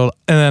in this world,"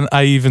 and then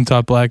I even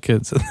taught black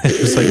kids. And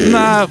it was like,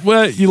 "Nah,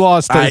 well, you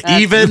lost it.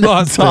 I even You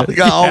lost talk, it."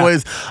 I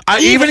always. I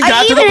even I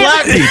got to the even-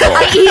 black people.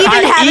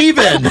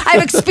 I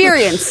have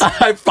experience.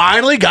 I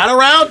finally got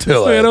around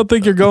to I it. don't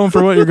think you're going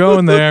for what you're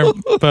going there,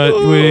 but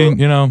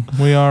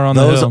we are on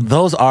the hill.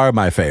 Those are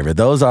my favorite.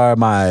 Those are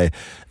my.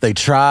 They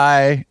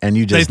try, and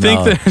you just They think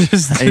know. they're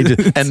just-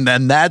 and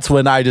then that's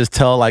when I just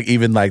tell like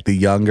even like the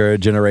younger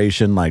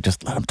generation, like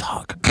just let them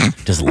talk,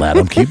 just let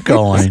them keep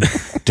going.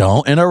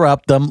 Don't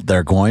interrupt them.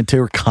 They're going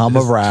to come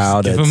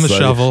around. give 'em It's the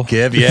like- shovel.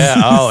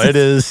 Oh, it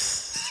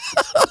is.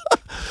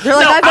 They're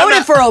like, No, I I'm voted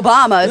not- for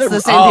Obama. It's the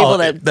same people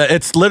that.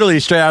 It's literally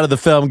straight out of the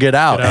film Get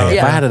Out. Get Out. Hey, if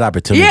Yeah. I had an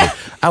opportunity, Yeah.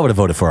 I would have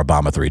voted for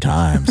Obama 3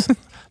 times.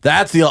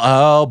 That's the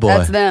oh boy.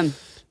 That's them.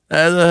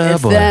 Oh,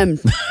 It's boy. them.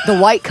 The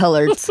white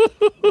colors.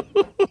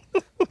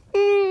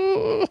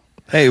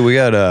 Hey, we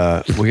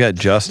got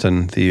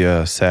Justin,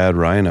 the sad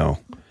rhino.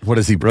 What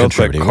is he Real quick,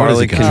 contributing? Carly,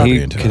 What is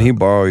can to he it?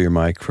 borrow your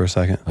mic for a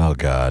second? Oh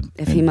God.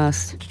 If he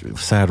must.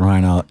 Sad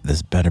Rhino,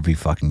 this better be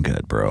fucking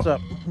good, bro. What's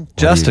up?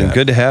 Justin, got?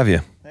 good to have you.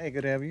 Hey,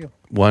 good to have you.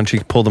 Why don't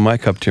you pull the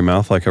mic up to your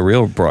mouth like a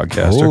real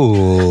broadcaster?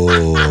 Oh.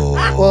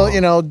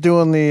 Well,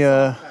 doing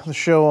the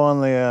show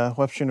on the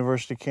Webster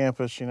University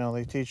campus,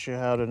 they teach you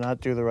how to not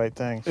do the right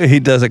thing. He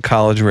does a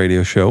college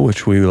radio show,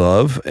 which we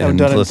love and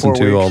done it in listen 4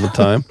 to weeks. all the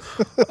time.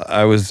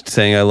 I was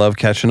saying I love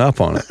catching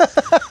up on it.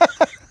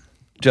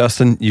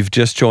 Justin, you've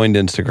just joined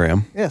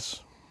Instagram.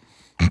 Yes.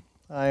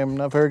 I am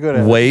not very good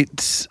at it.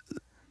 Waits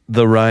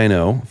the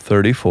Rhino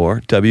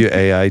 34,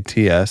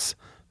 WAITS,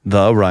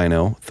 the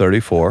Rhino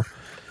 34.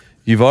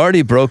 You've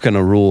already broken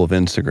a rule of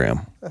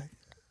Instagram.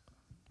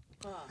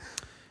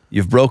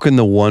 You've broken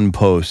the 1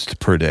 post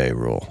per day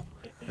rule.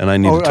 And I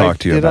need to talk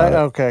to you about it.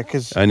 Okay,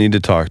 because I need to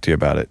talk to you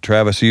about it.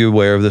 Travis, are you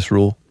aware of this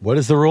rule? What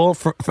is the rule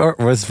for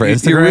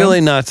Instagram? You're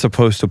really not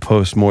supposed to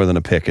post more than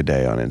a pic a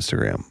day on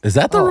Instagram. Is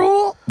that the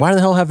rule? Why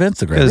the hell have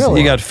Instagram? Because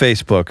you got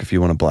Facebook if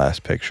you want to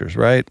blast pictures,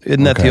 right?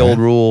 Isn't that the Okay. old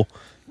rule?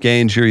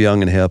 Gaines, you're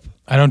young and hip.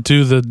 I don't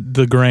do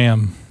the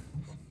gram.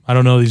 I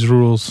don't know these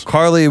rules.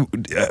 Carly,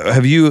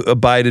 have you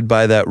abided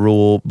by that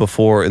rule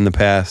before in the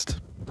past?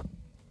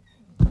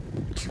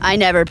 I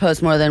never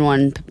post more than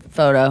 1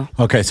 photo.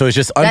 Okay, so it's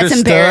just That's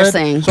understood.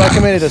 embarrassing. so I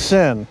committed a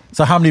sin.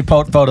 So how many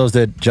photos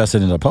did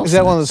Justin end up posting? Is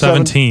that one of the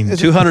 17.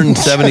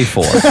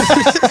 274.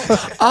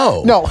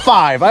 Oh. No,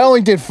 5. I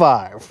only did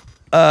 5.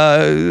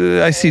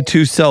 I see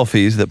 2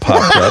 selfies that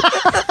popped up.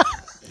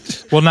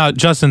 Well, now,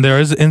 Justin, there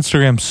is an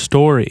Instagram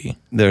story.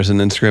 There's an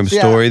Instagram Yeah.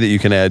 story that you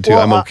can add to.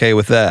 Well, I'm okay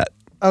with that.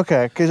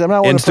 Okay, because I'm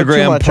not want to put too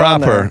Instagram much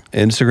on proper.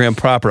 there. Instagram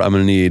proper. I'm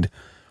going to need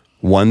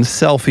 1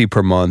 selfie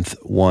per month,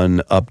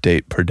 1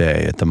 update per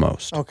day at the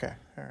most. Okay,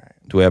 all right.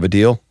 Do we have a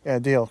deal? Yeah,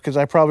 deal. Because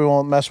I probably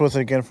won't mess with it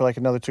again for like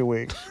another 2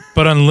 weeks.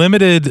 But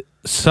unlimited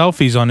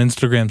selfies on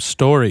Instagram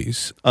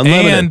stories.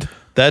 Unlimited. And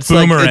That's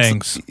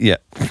boomerangs. Like, yeah.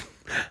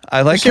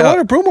 I like See, how, what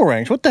are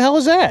boomerangs? What the hell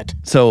is that?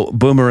 so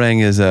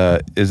boomerang is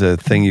a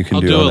thing you can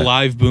I'll do. do on a it.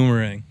 live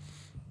boomerang.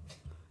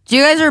 Do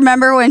you guys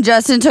remember when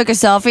Justin took a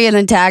selfie and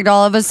then tagged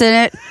all of us in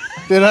it?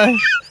 Did I?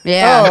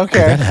 Yeah. Oh, okay.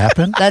 That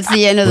happened? That's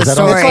the end of the Was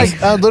that on- story.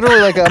 It's like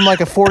literally like I'm like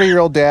a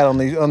 40-year-old dad on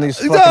these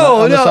fucking,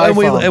 No, on this no, and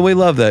iPhone. we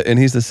love that. And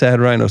he's the sad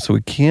rhino, so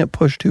we can't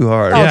push too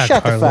hard. Oh, Yeah,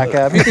 shut the Carla. fuck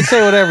up! You can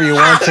say whatever you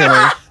want to me.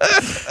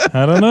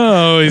 I don't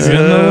know. He's getting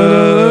a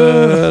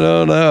little. I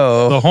don't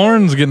know. The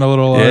horn's getting a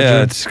little larger.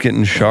 Yeah, it's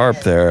getting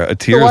sharp there. A The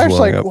tear's wife's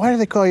welling like, up. "Why do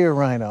they call you a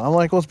rhino?" I'm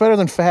like, "Well, it's better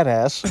than fat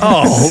ass."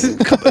 Oh,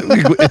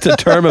 it's a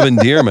term of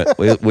endearment.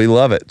 We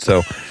love it.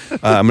 So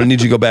I'm going to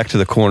need you to go back to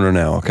the corner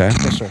now, okay?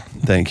 Yes, sir.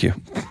 Thank you.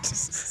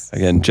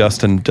 Again,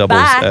 Justin doubles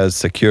Bye. as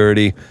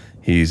security.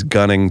 He's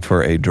gunning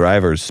for a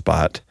driver's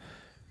spot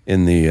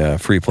in the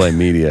Free Play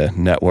Media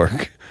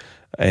network.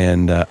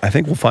 And I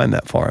think we'll find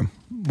that for him.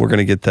 We're going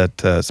to get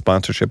that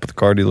sponsorship with the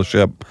car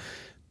dealership.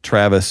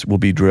 Travis will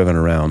be driven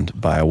around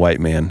by a white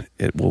man.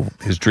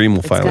 His dream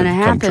will finally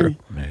gonna come happen. true.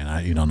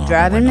 Man, you don't know.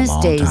 Driving I've been waiting a Miss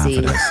long time Daisy.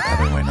 for this. I've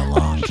been waiting a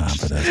long time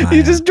for this.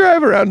 You just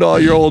drive around to all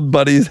your old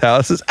buddies'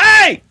 houses.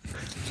 Hey!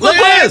 Look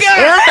what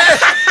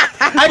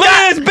I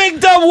got this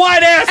big dumb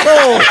white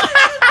asshole.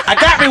 I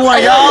got me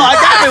one, y'all. I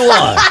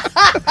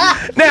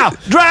got me one. Now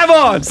drive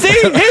on. See,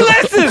 he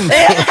listens.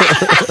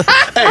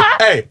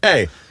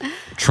 Hey.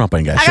 Trump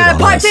ain't got I shit got a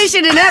on us.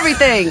 partition and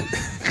everything.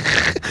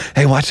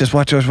 Hey, watch this.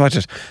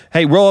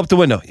 Hey, roll up the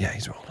window. Yeah,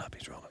 he's rolling up.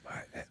 All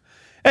right.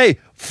 Hey,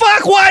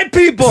 fuck white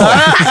people.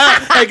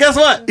 Hey, guess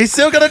what? He's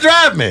still gonna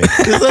drive me.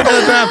 He's still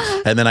gonna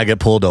drive. And then I get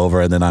pulled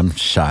over, and then I'm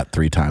shot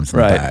 3 times in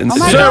the back. And Oh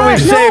my sir, God,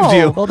 we've no. saved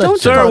you. Don't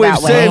Sir, go we've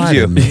that way. saved I you.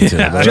 didn't mean to.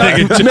 That got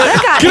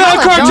Get out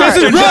of the car, hella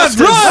Jason!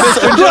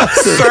 dark. Run!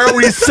 Sir,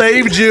 we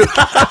saved you.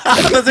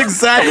 That's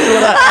exactly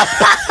what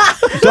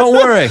I. Don't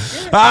worry.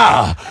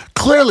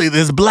 Clearly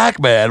this black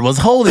man was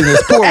holding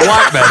this poor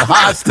white man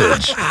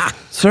hostage.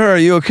 Sir, are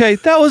you okay?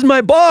 That was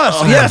my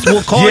boss. Yes,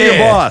 we'll call your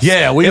boss.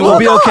 Yeah, it will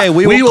be okay.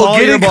 We will call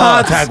get your in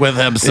boss. contact with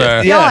him,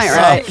 sir. Yes, Y'all ain't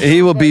right.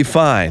 he will be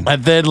fine.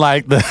 And then,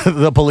 like,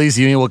 the police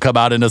union will come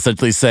out and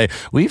essentially say,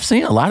 we've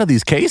seen a lot of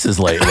these cases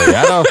lately.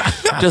 I don't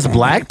just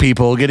black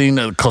people getting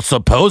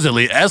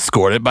supposedly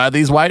escorted by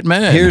these white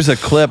men. Here's a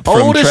clip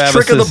from oldest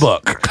trick of the Travis's-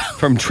 book.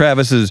 From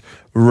Travis's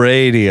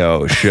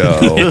radio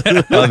show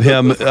of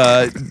him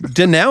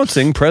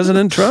denouncing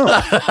President Trump.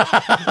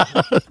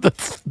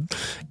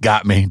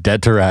 Got me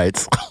dead to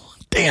rights.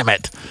 Damn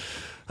it.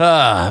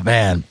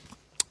 Man.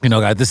 You know,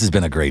 guys, this has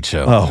been a great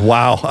show. Oh,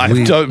 wow.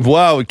 We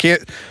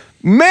can't.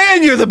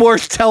 Man, you're the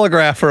worst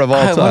telegrapher of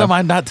all time. What am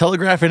I not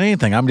telegraphing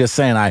anything? I'm just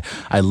saying I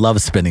love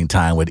spending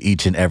time with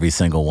each and every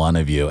single one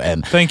of you.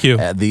 And Thank you.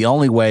 The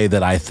only way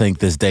that I think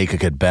this day could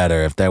get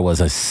better if there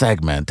was a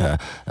segment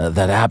that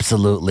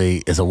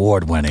absolutely is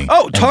award winning.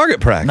 Oh,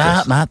 target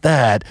practice. Not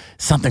that.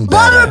 Something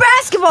better. Rubber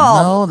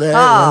basketball.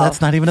 No,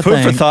 that's not even a Food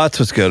thing. for Thoughts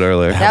was good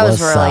earlier. That was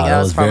really good. That That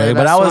was was probably very. the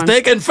But best I was one.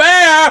 thinking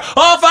fair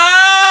or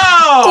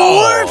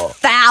foul. Or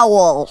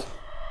foul.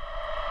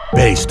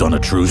 Based on a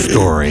true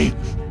story,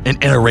 an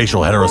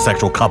interracial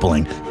heterosexual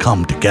coupling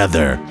come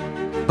together,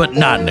 but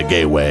not in a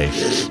gay way.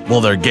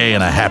 Well, they're gay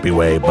in a happy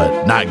way,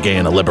 but not gay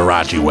in a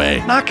Liberace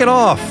way. Knock it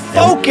off.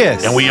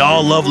 Focus. And we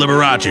all love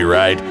Liberace,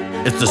 right?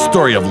 It's the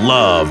story of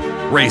love,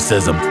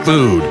 racism,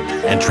 food,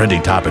 and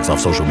trending topics off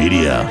social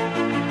media.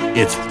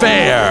 It's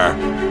fair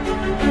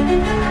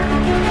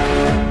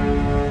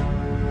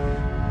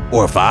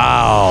or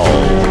foul.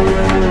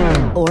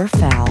 Or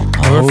foul.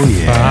 Or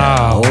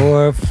foul.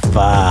 Or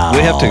foul.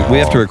 We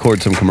have to record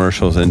some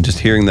commercials, and just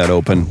hearing that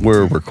open,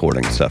 we're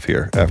recording stuff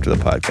here after the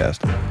podcast.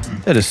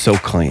 That is so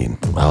clean.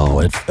 Oh,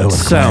 it was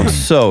Sounds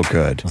clean. so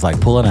good. It's like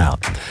pulling out.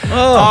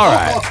 Oh. All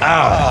right.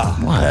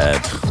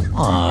 What?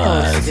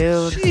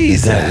 Dude.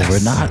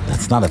 Jesus.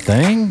 That's not a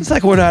thing. It's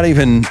like we're not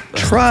even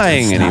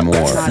trying anymore.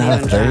 That's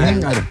not a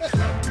even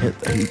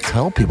thing. You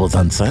tell people it's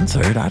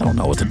uncensored. I don't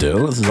know what to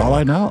do. This is all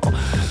I know.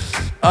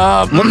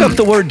 Look up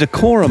the word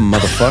decorum,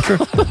 motherfucker.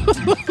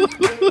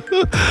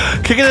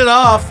 Kicking it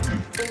off.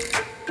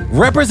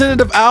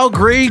 Representative Al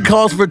Green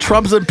calls for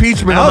Trump's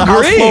impeachment Al on the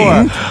Green?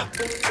 House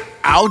floor.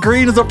 Al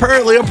Green is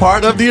apparently a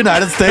part of the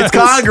United States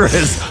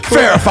Congress.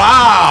 Fair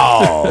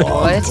foul.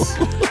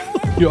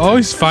 What? You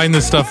always find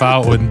this stuff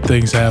out when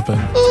things happen.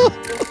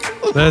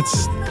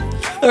 That's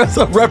There's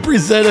a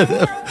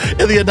representative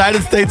in the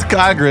United States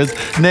Congress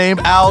named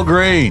Al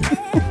Green.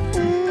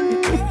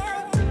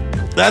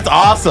 That's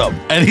awesome.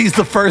 And he's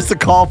the first to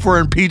call for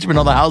impeachment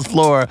on the House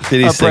floor.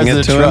 Did he of sing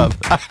it President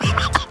to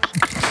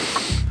him?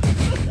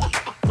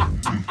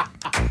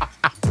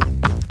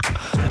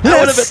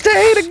 Let's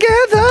stay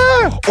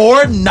together.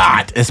 Or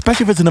not,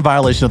 especially if it's in a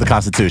violation of the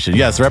Constitution.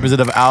 Yes,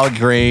 Representative Al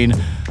Green.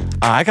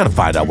 I got to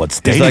find out what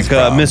state He's like, he's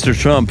from. Mr.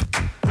 Trump,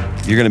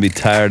 you're going to be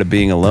tired of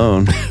being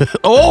alone.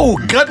 Oh,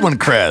 good one,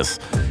 Chris.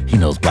 He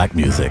knows black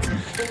music.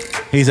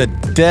 He's a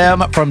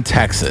Dem from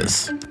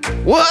Texas.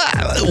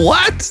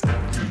 What?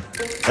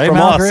 Hey, From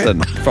Al Green.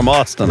 Austin. From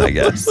Austin, I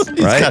guess.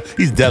 He's Right?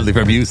 he's definitely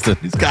from Houston.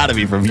 He's got to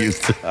be from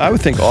Houston. I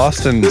would think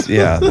Austin's,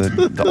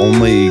 the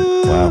only,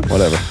 wow,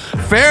 whatever.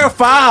 Fair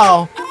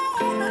foul.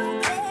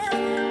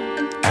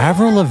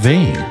 Avril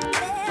Lavigne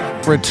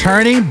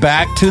returning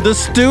back to the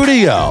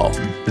studio.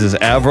 Is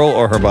this Avril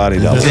or her body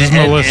double? This is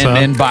Melissa.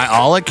 And by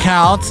all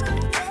accounts,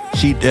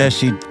 she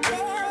was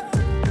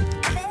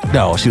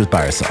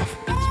by herself.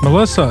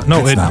 Melissa.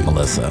 No, It's not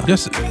Melissa.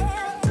 Yes.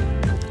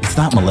 It's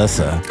not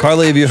Melissa.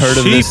 Carly, have you heard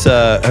of Sheep.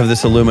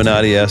 this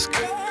Illuminati-esque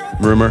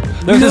rumor?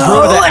 There's this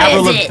rumor that what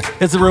Avril, is it?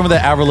 it's a rumor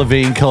that Avril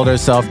Lavigne killed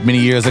herself many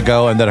years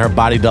ago, and that her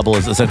body double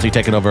is essentially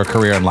taking over her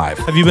career in life.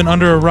 Have you been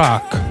under a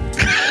rock?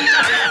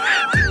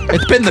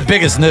 It's been the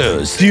biggest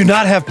news. Do you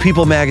not have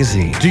People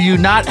magazine? Do you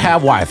not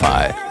have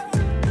Wi-Fi?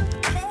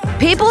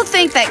 People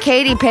think that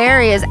Katy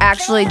Perry is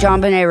actually John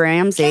Benet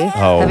Ramsey.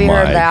 Oh Have you my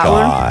heard that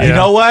God. one? You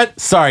know what?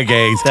 Sorry,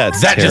 gays. That's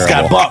that just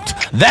got terrible.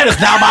 bumped. That is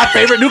now my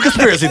favorite new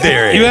conspiracy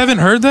theory. You haven't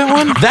heard that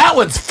one? That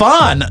one's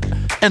fun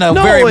in a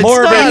No, very it's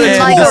morbid not. and It's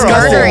like a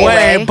disgusting murdery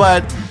way, way.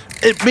 but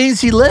it means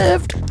she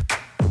lived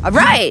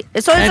Right.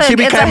 So and it's she a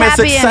became a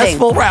happy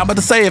successful ending. round. But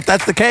to say if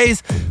that's the case,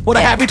 what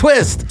a happy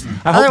twist.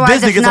 I hope Otherwise,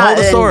 Disney if gets a not, hold of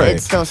the then story.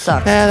 it still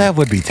sucks. Yeah, that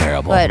would be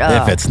terrible. But,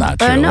 if it's not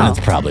but true, no. and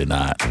it's probably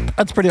not.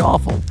 That's pretty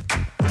awful.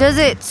 Does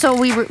it? So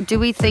do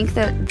we think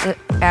that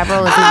Avril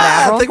is not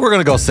I Avril? think we're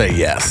gonna go say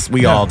yes.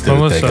 We all do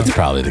Melissa. think it's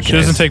probably the case. She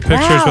doesn't take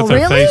pictures Wow, with her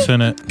really? face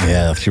in it.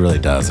 Yeah, she really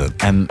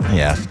doesn't. And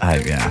yeah.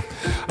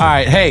 All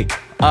right, hey.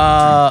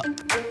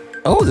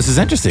 Oh, this is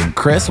interesting.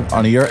 Chris,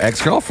 one of your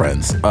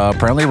ex-girlfriends,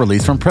 apparently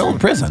released from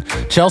prison.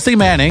 Chelsea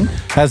Manning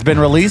has been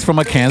released from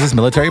a Kansas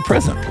military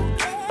prison.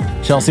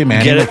 Chelsea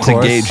Manning, Get it? of It's a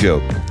course. gay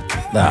joke.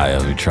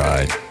 Yeah, we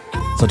tried.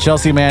 So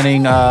Chelsea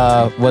Manning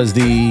was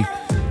the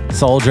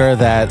soldier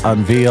that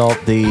unveiled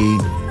the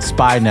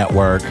spy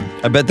network.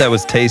 I bet that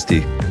was tasty.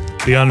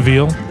 The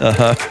unveil.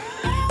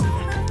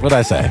 What'd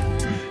I say?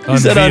 You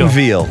said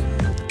unveil.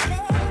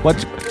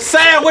 What?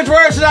 Sam, which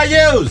word should I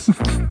use?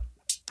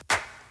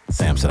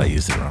 Sam said I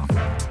used it wrong.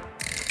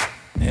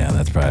 Yeah,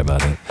 that's probably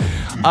about it.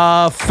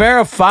 Fair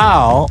or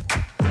foul,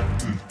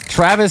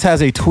 Travis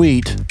has a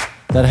tweet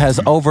that has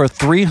over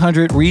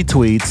 300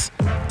 retweets.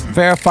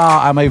 Fair or foul,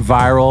 I'm a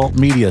viral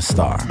media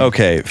star.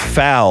 Okay,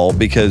 foul,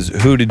 because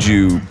who did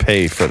you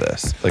pay for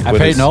this? Like, I what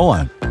paid is- no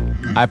one.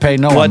 I paid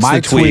no one. What's My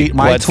the tweet?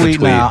 My What's the tweet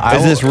tweet? now.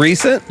 Is this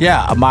recent?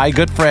 Yeah, my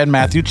good friend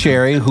Matthew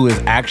Cherry, who is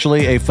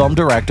actually a film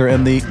director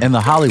in the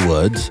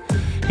Hollywoods,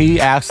 he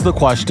asked the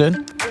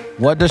question,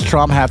 what does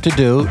Trump have to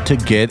do to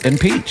get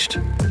impeached?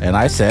 And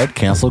I said,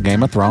 cancel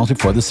Game of Thrones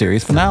before the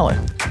series finale.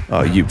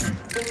 Oh,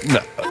 no,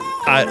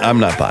 I'm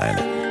not buying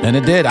it. And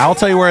it did. I'll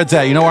tell you where it's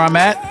at. You know where I'm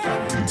at?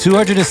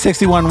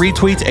 261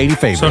 retweets, 80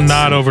 favorites. So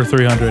not over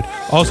 300.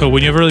 Also,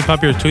 when you have a really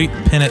popular tweet,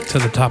 pin it to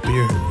the top of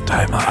your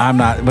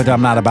timeline.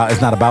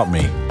 It's not about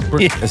me.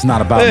 It's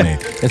not about me.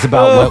 It's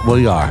about what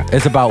we are.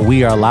 It's about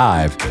We Are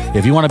Live.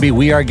 If you want to be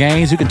We Are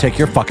Gaines, you can take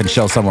your fucking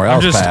show somewhere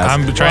else.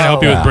 I'm trying to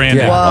help you with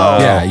branding.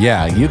 Yeah.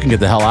 Yeah. You can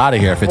get the hell out of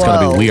here if it's going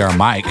to be We Are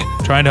Mike.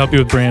 Trying to help you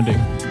with branding.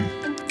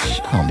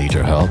 I don't need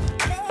your help.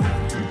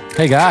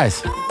 Hey,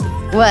 guys.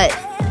 What?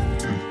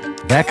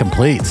 That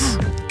completes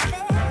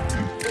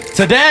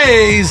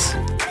today's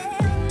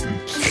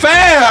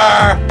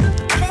Fair.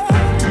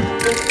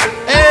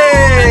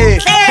 Hey,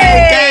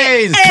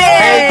 Gaines.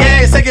 Hey,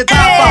 Gaines, take your top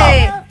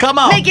off. Come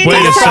on. Make it Wait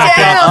a down.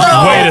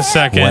 second. Wait a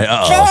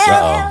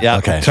second. Yeah,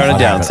 Okay. turn it What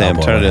down, happened? Sam. Oh,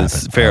 boy, Turn it what in.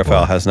 happened? Fair or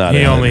foul has not. He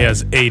ended. only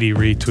has 80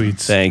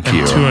 retweets. Thank and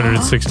you.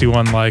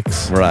 261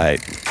 likes.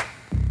 Right.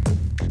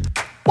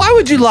 Why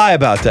would you lie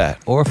about that?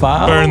 Or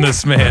foul. Burn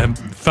this man.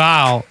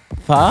 Foul.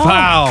 Foul.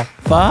 Foul.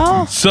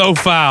 Foul. So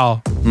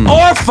foul.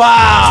 Or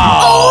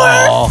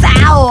foul.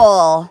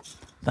 Foul.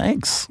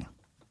 Thanks.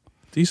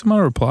 Decent amount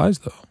of replies,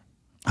 though.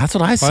 That's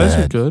what I Replies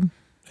are said. good.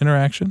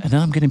 Interaction. And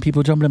then I'm getting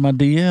people jumping in my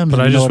DMs. But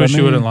I you know just what wish you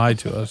mean? wouldn't lie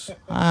to us.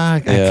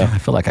 I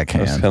feel like I can.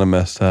 That's kind of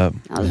messed up.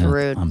 That was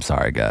rude. I'm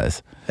sorry,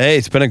 guys. Hey,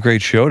 it's been a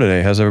great show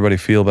today. How's everybody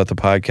feel about the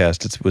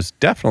podcast? It was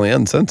definitely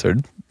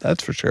uncensored.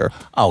 That's for sure.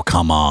 Oh,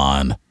 come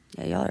on.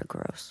 Yeah, y'all are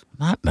gross.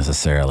 Not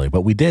necessarily,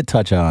 but we did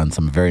touch on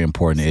some very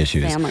important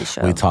issues. Family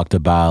show. We talked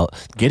about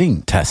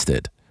getting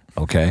tested.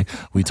 Okay.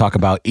 We talk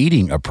about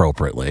eating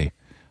appropriately.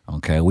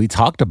 Okay. We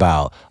talked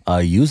about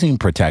using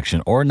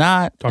protection or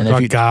not. Talk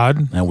about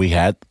God. And we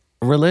had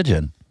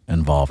religion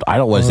involved. I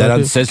don't. Was that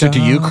uncensored to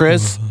you,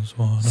 Chris?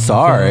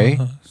 Sorry.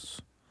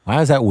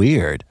 Why is that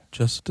weird?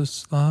 Just a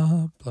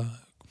slob like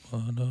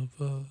one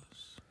of us.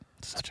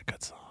 Such a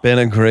good song. Been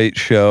a great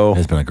show.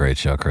 It's been a great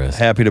show, Chris.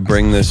 Happy to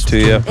bring this to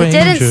you. It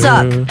didn't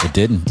suck. It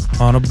didn't.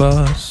 On a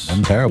bus.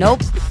 Wasn't terrible.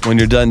 Nope. When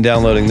you're done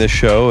downloading this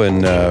show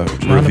and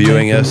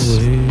reviewing us,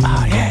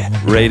 Oh, yeah.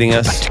 rating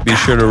us, be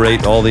sure to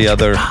rate all the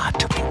other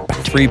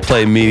Free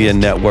Play Media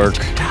Network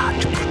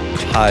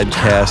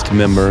podcast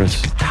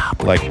members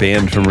like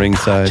Band from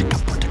Ringside,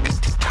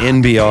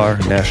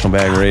 NBR, National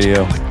Bag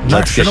Radio.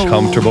 Let's get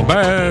comfortable.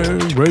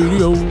 Bag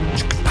Radio.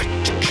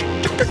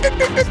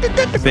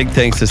 Big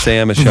thanks to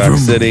Sam at Shock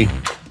City.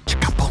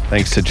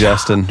 Thanks to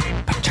Justin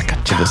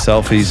for the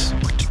selfies.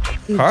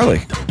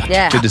 Carly,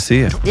 Yeah. good to see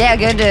you. Yeah,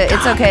 good to.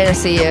 It's okay to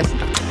see you.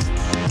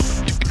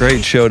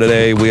 Great show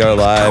today. We are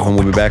live and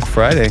we'll be back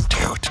Friday.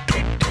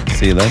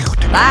 See you then.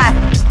 Bye.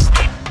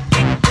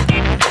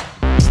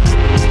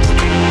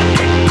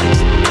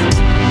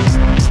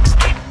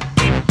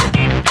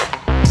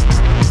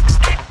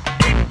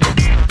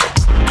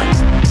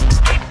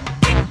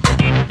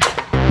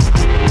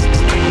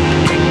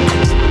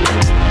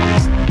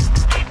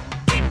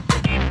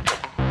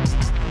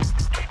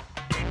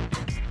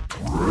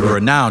 You're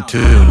now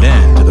tuned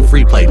in to the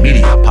Free Play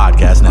Media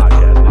Podcast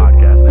Network.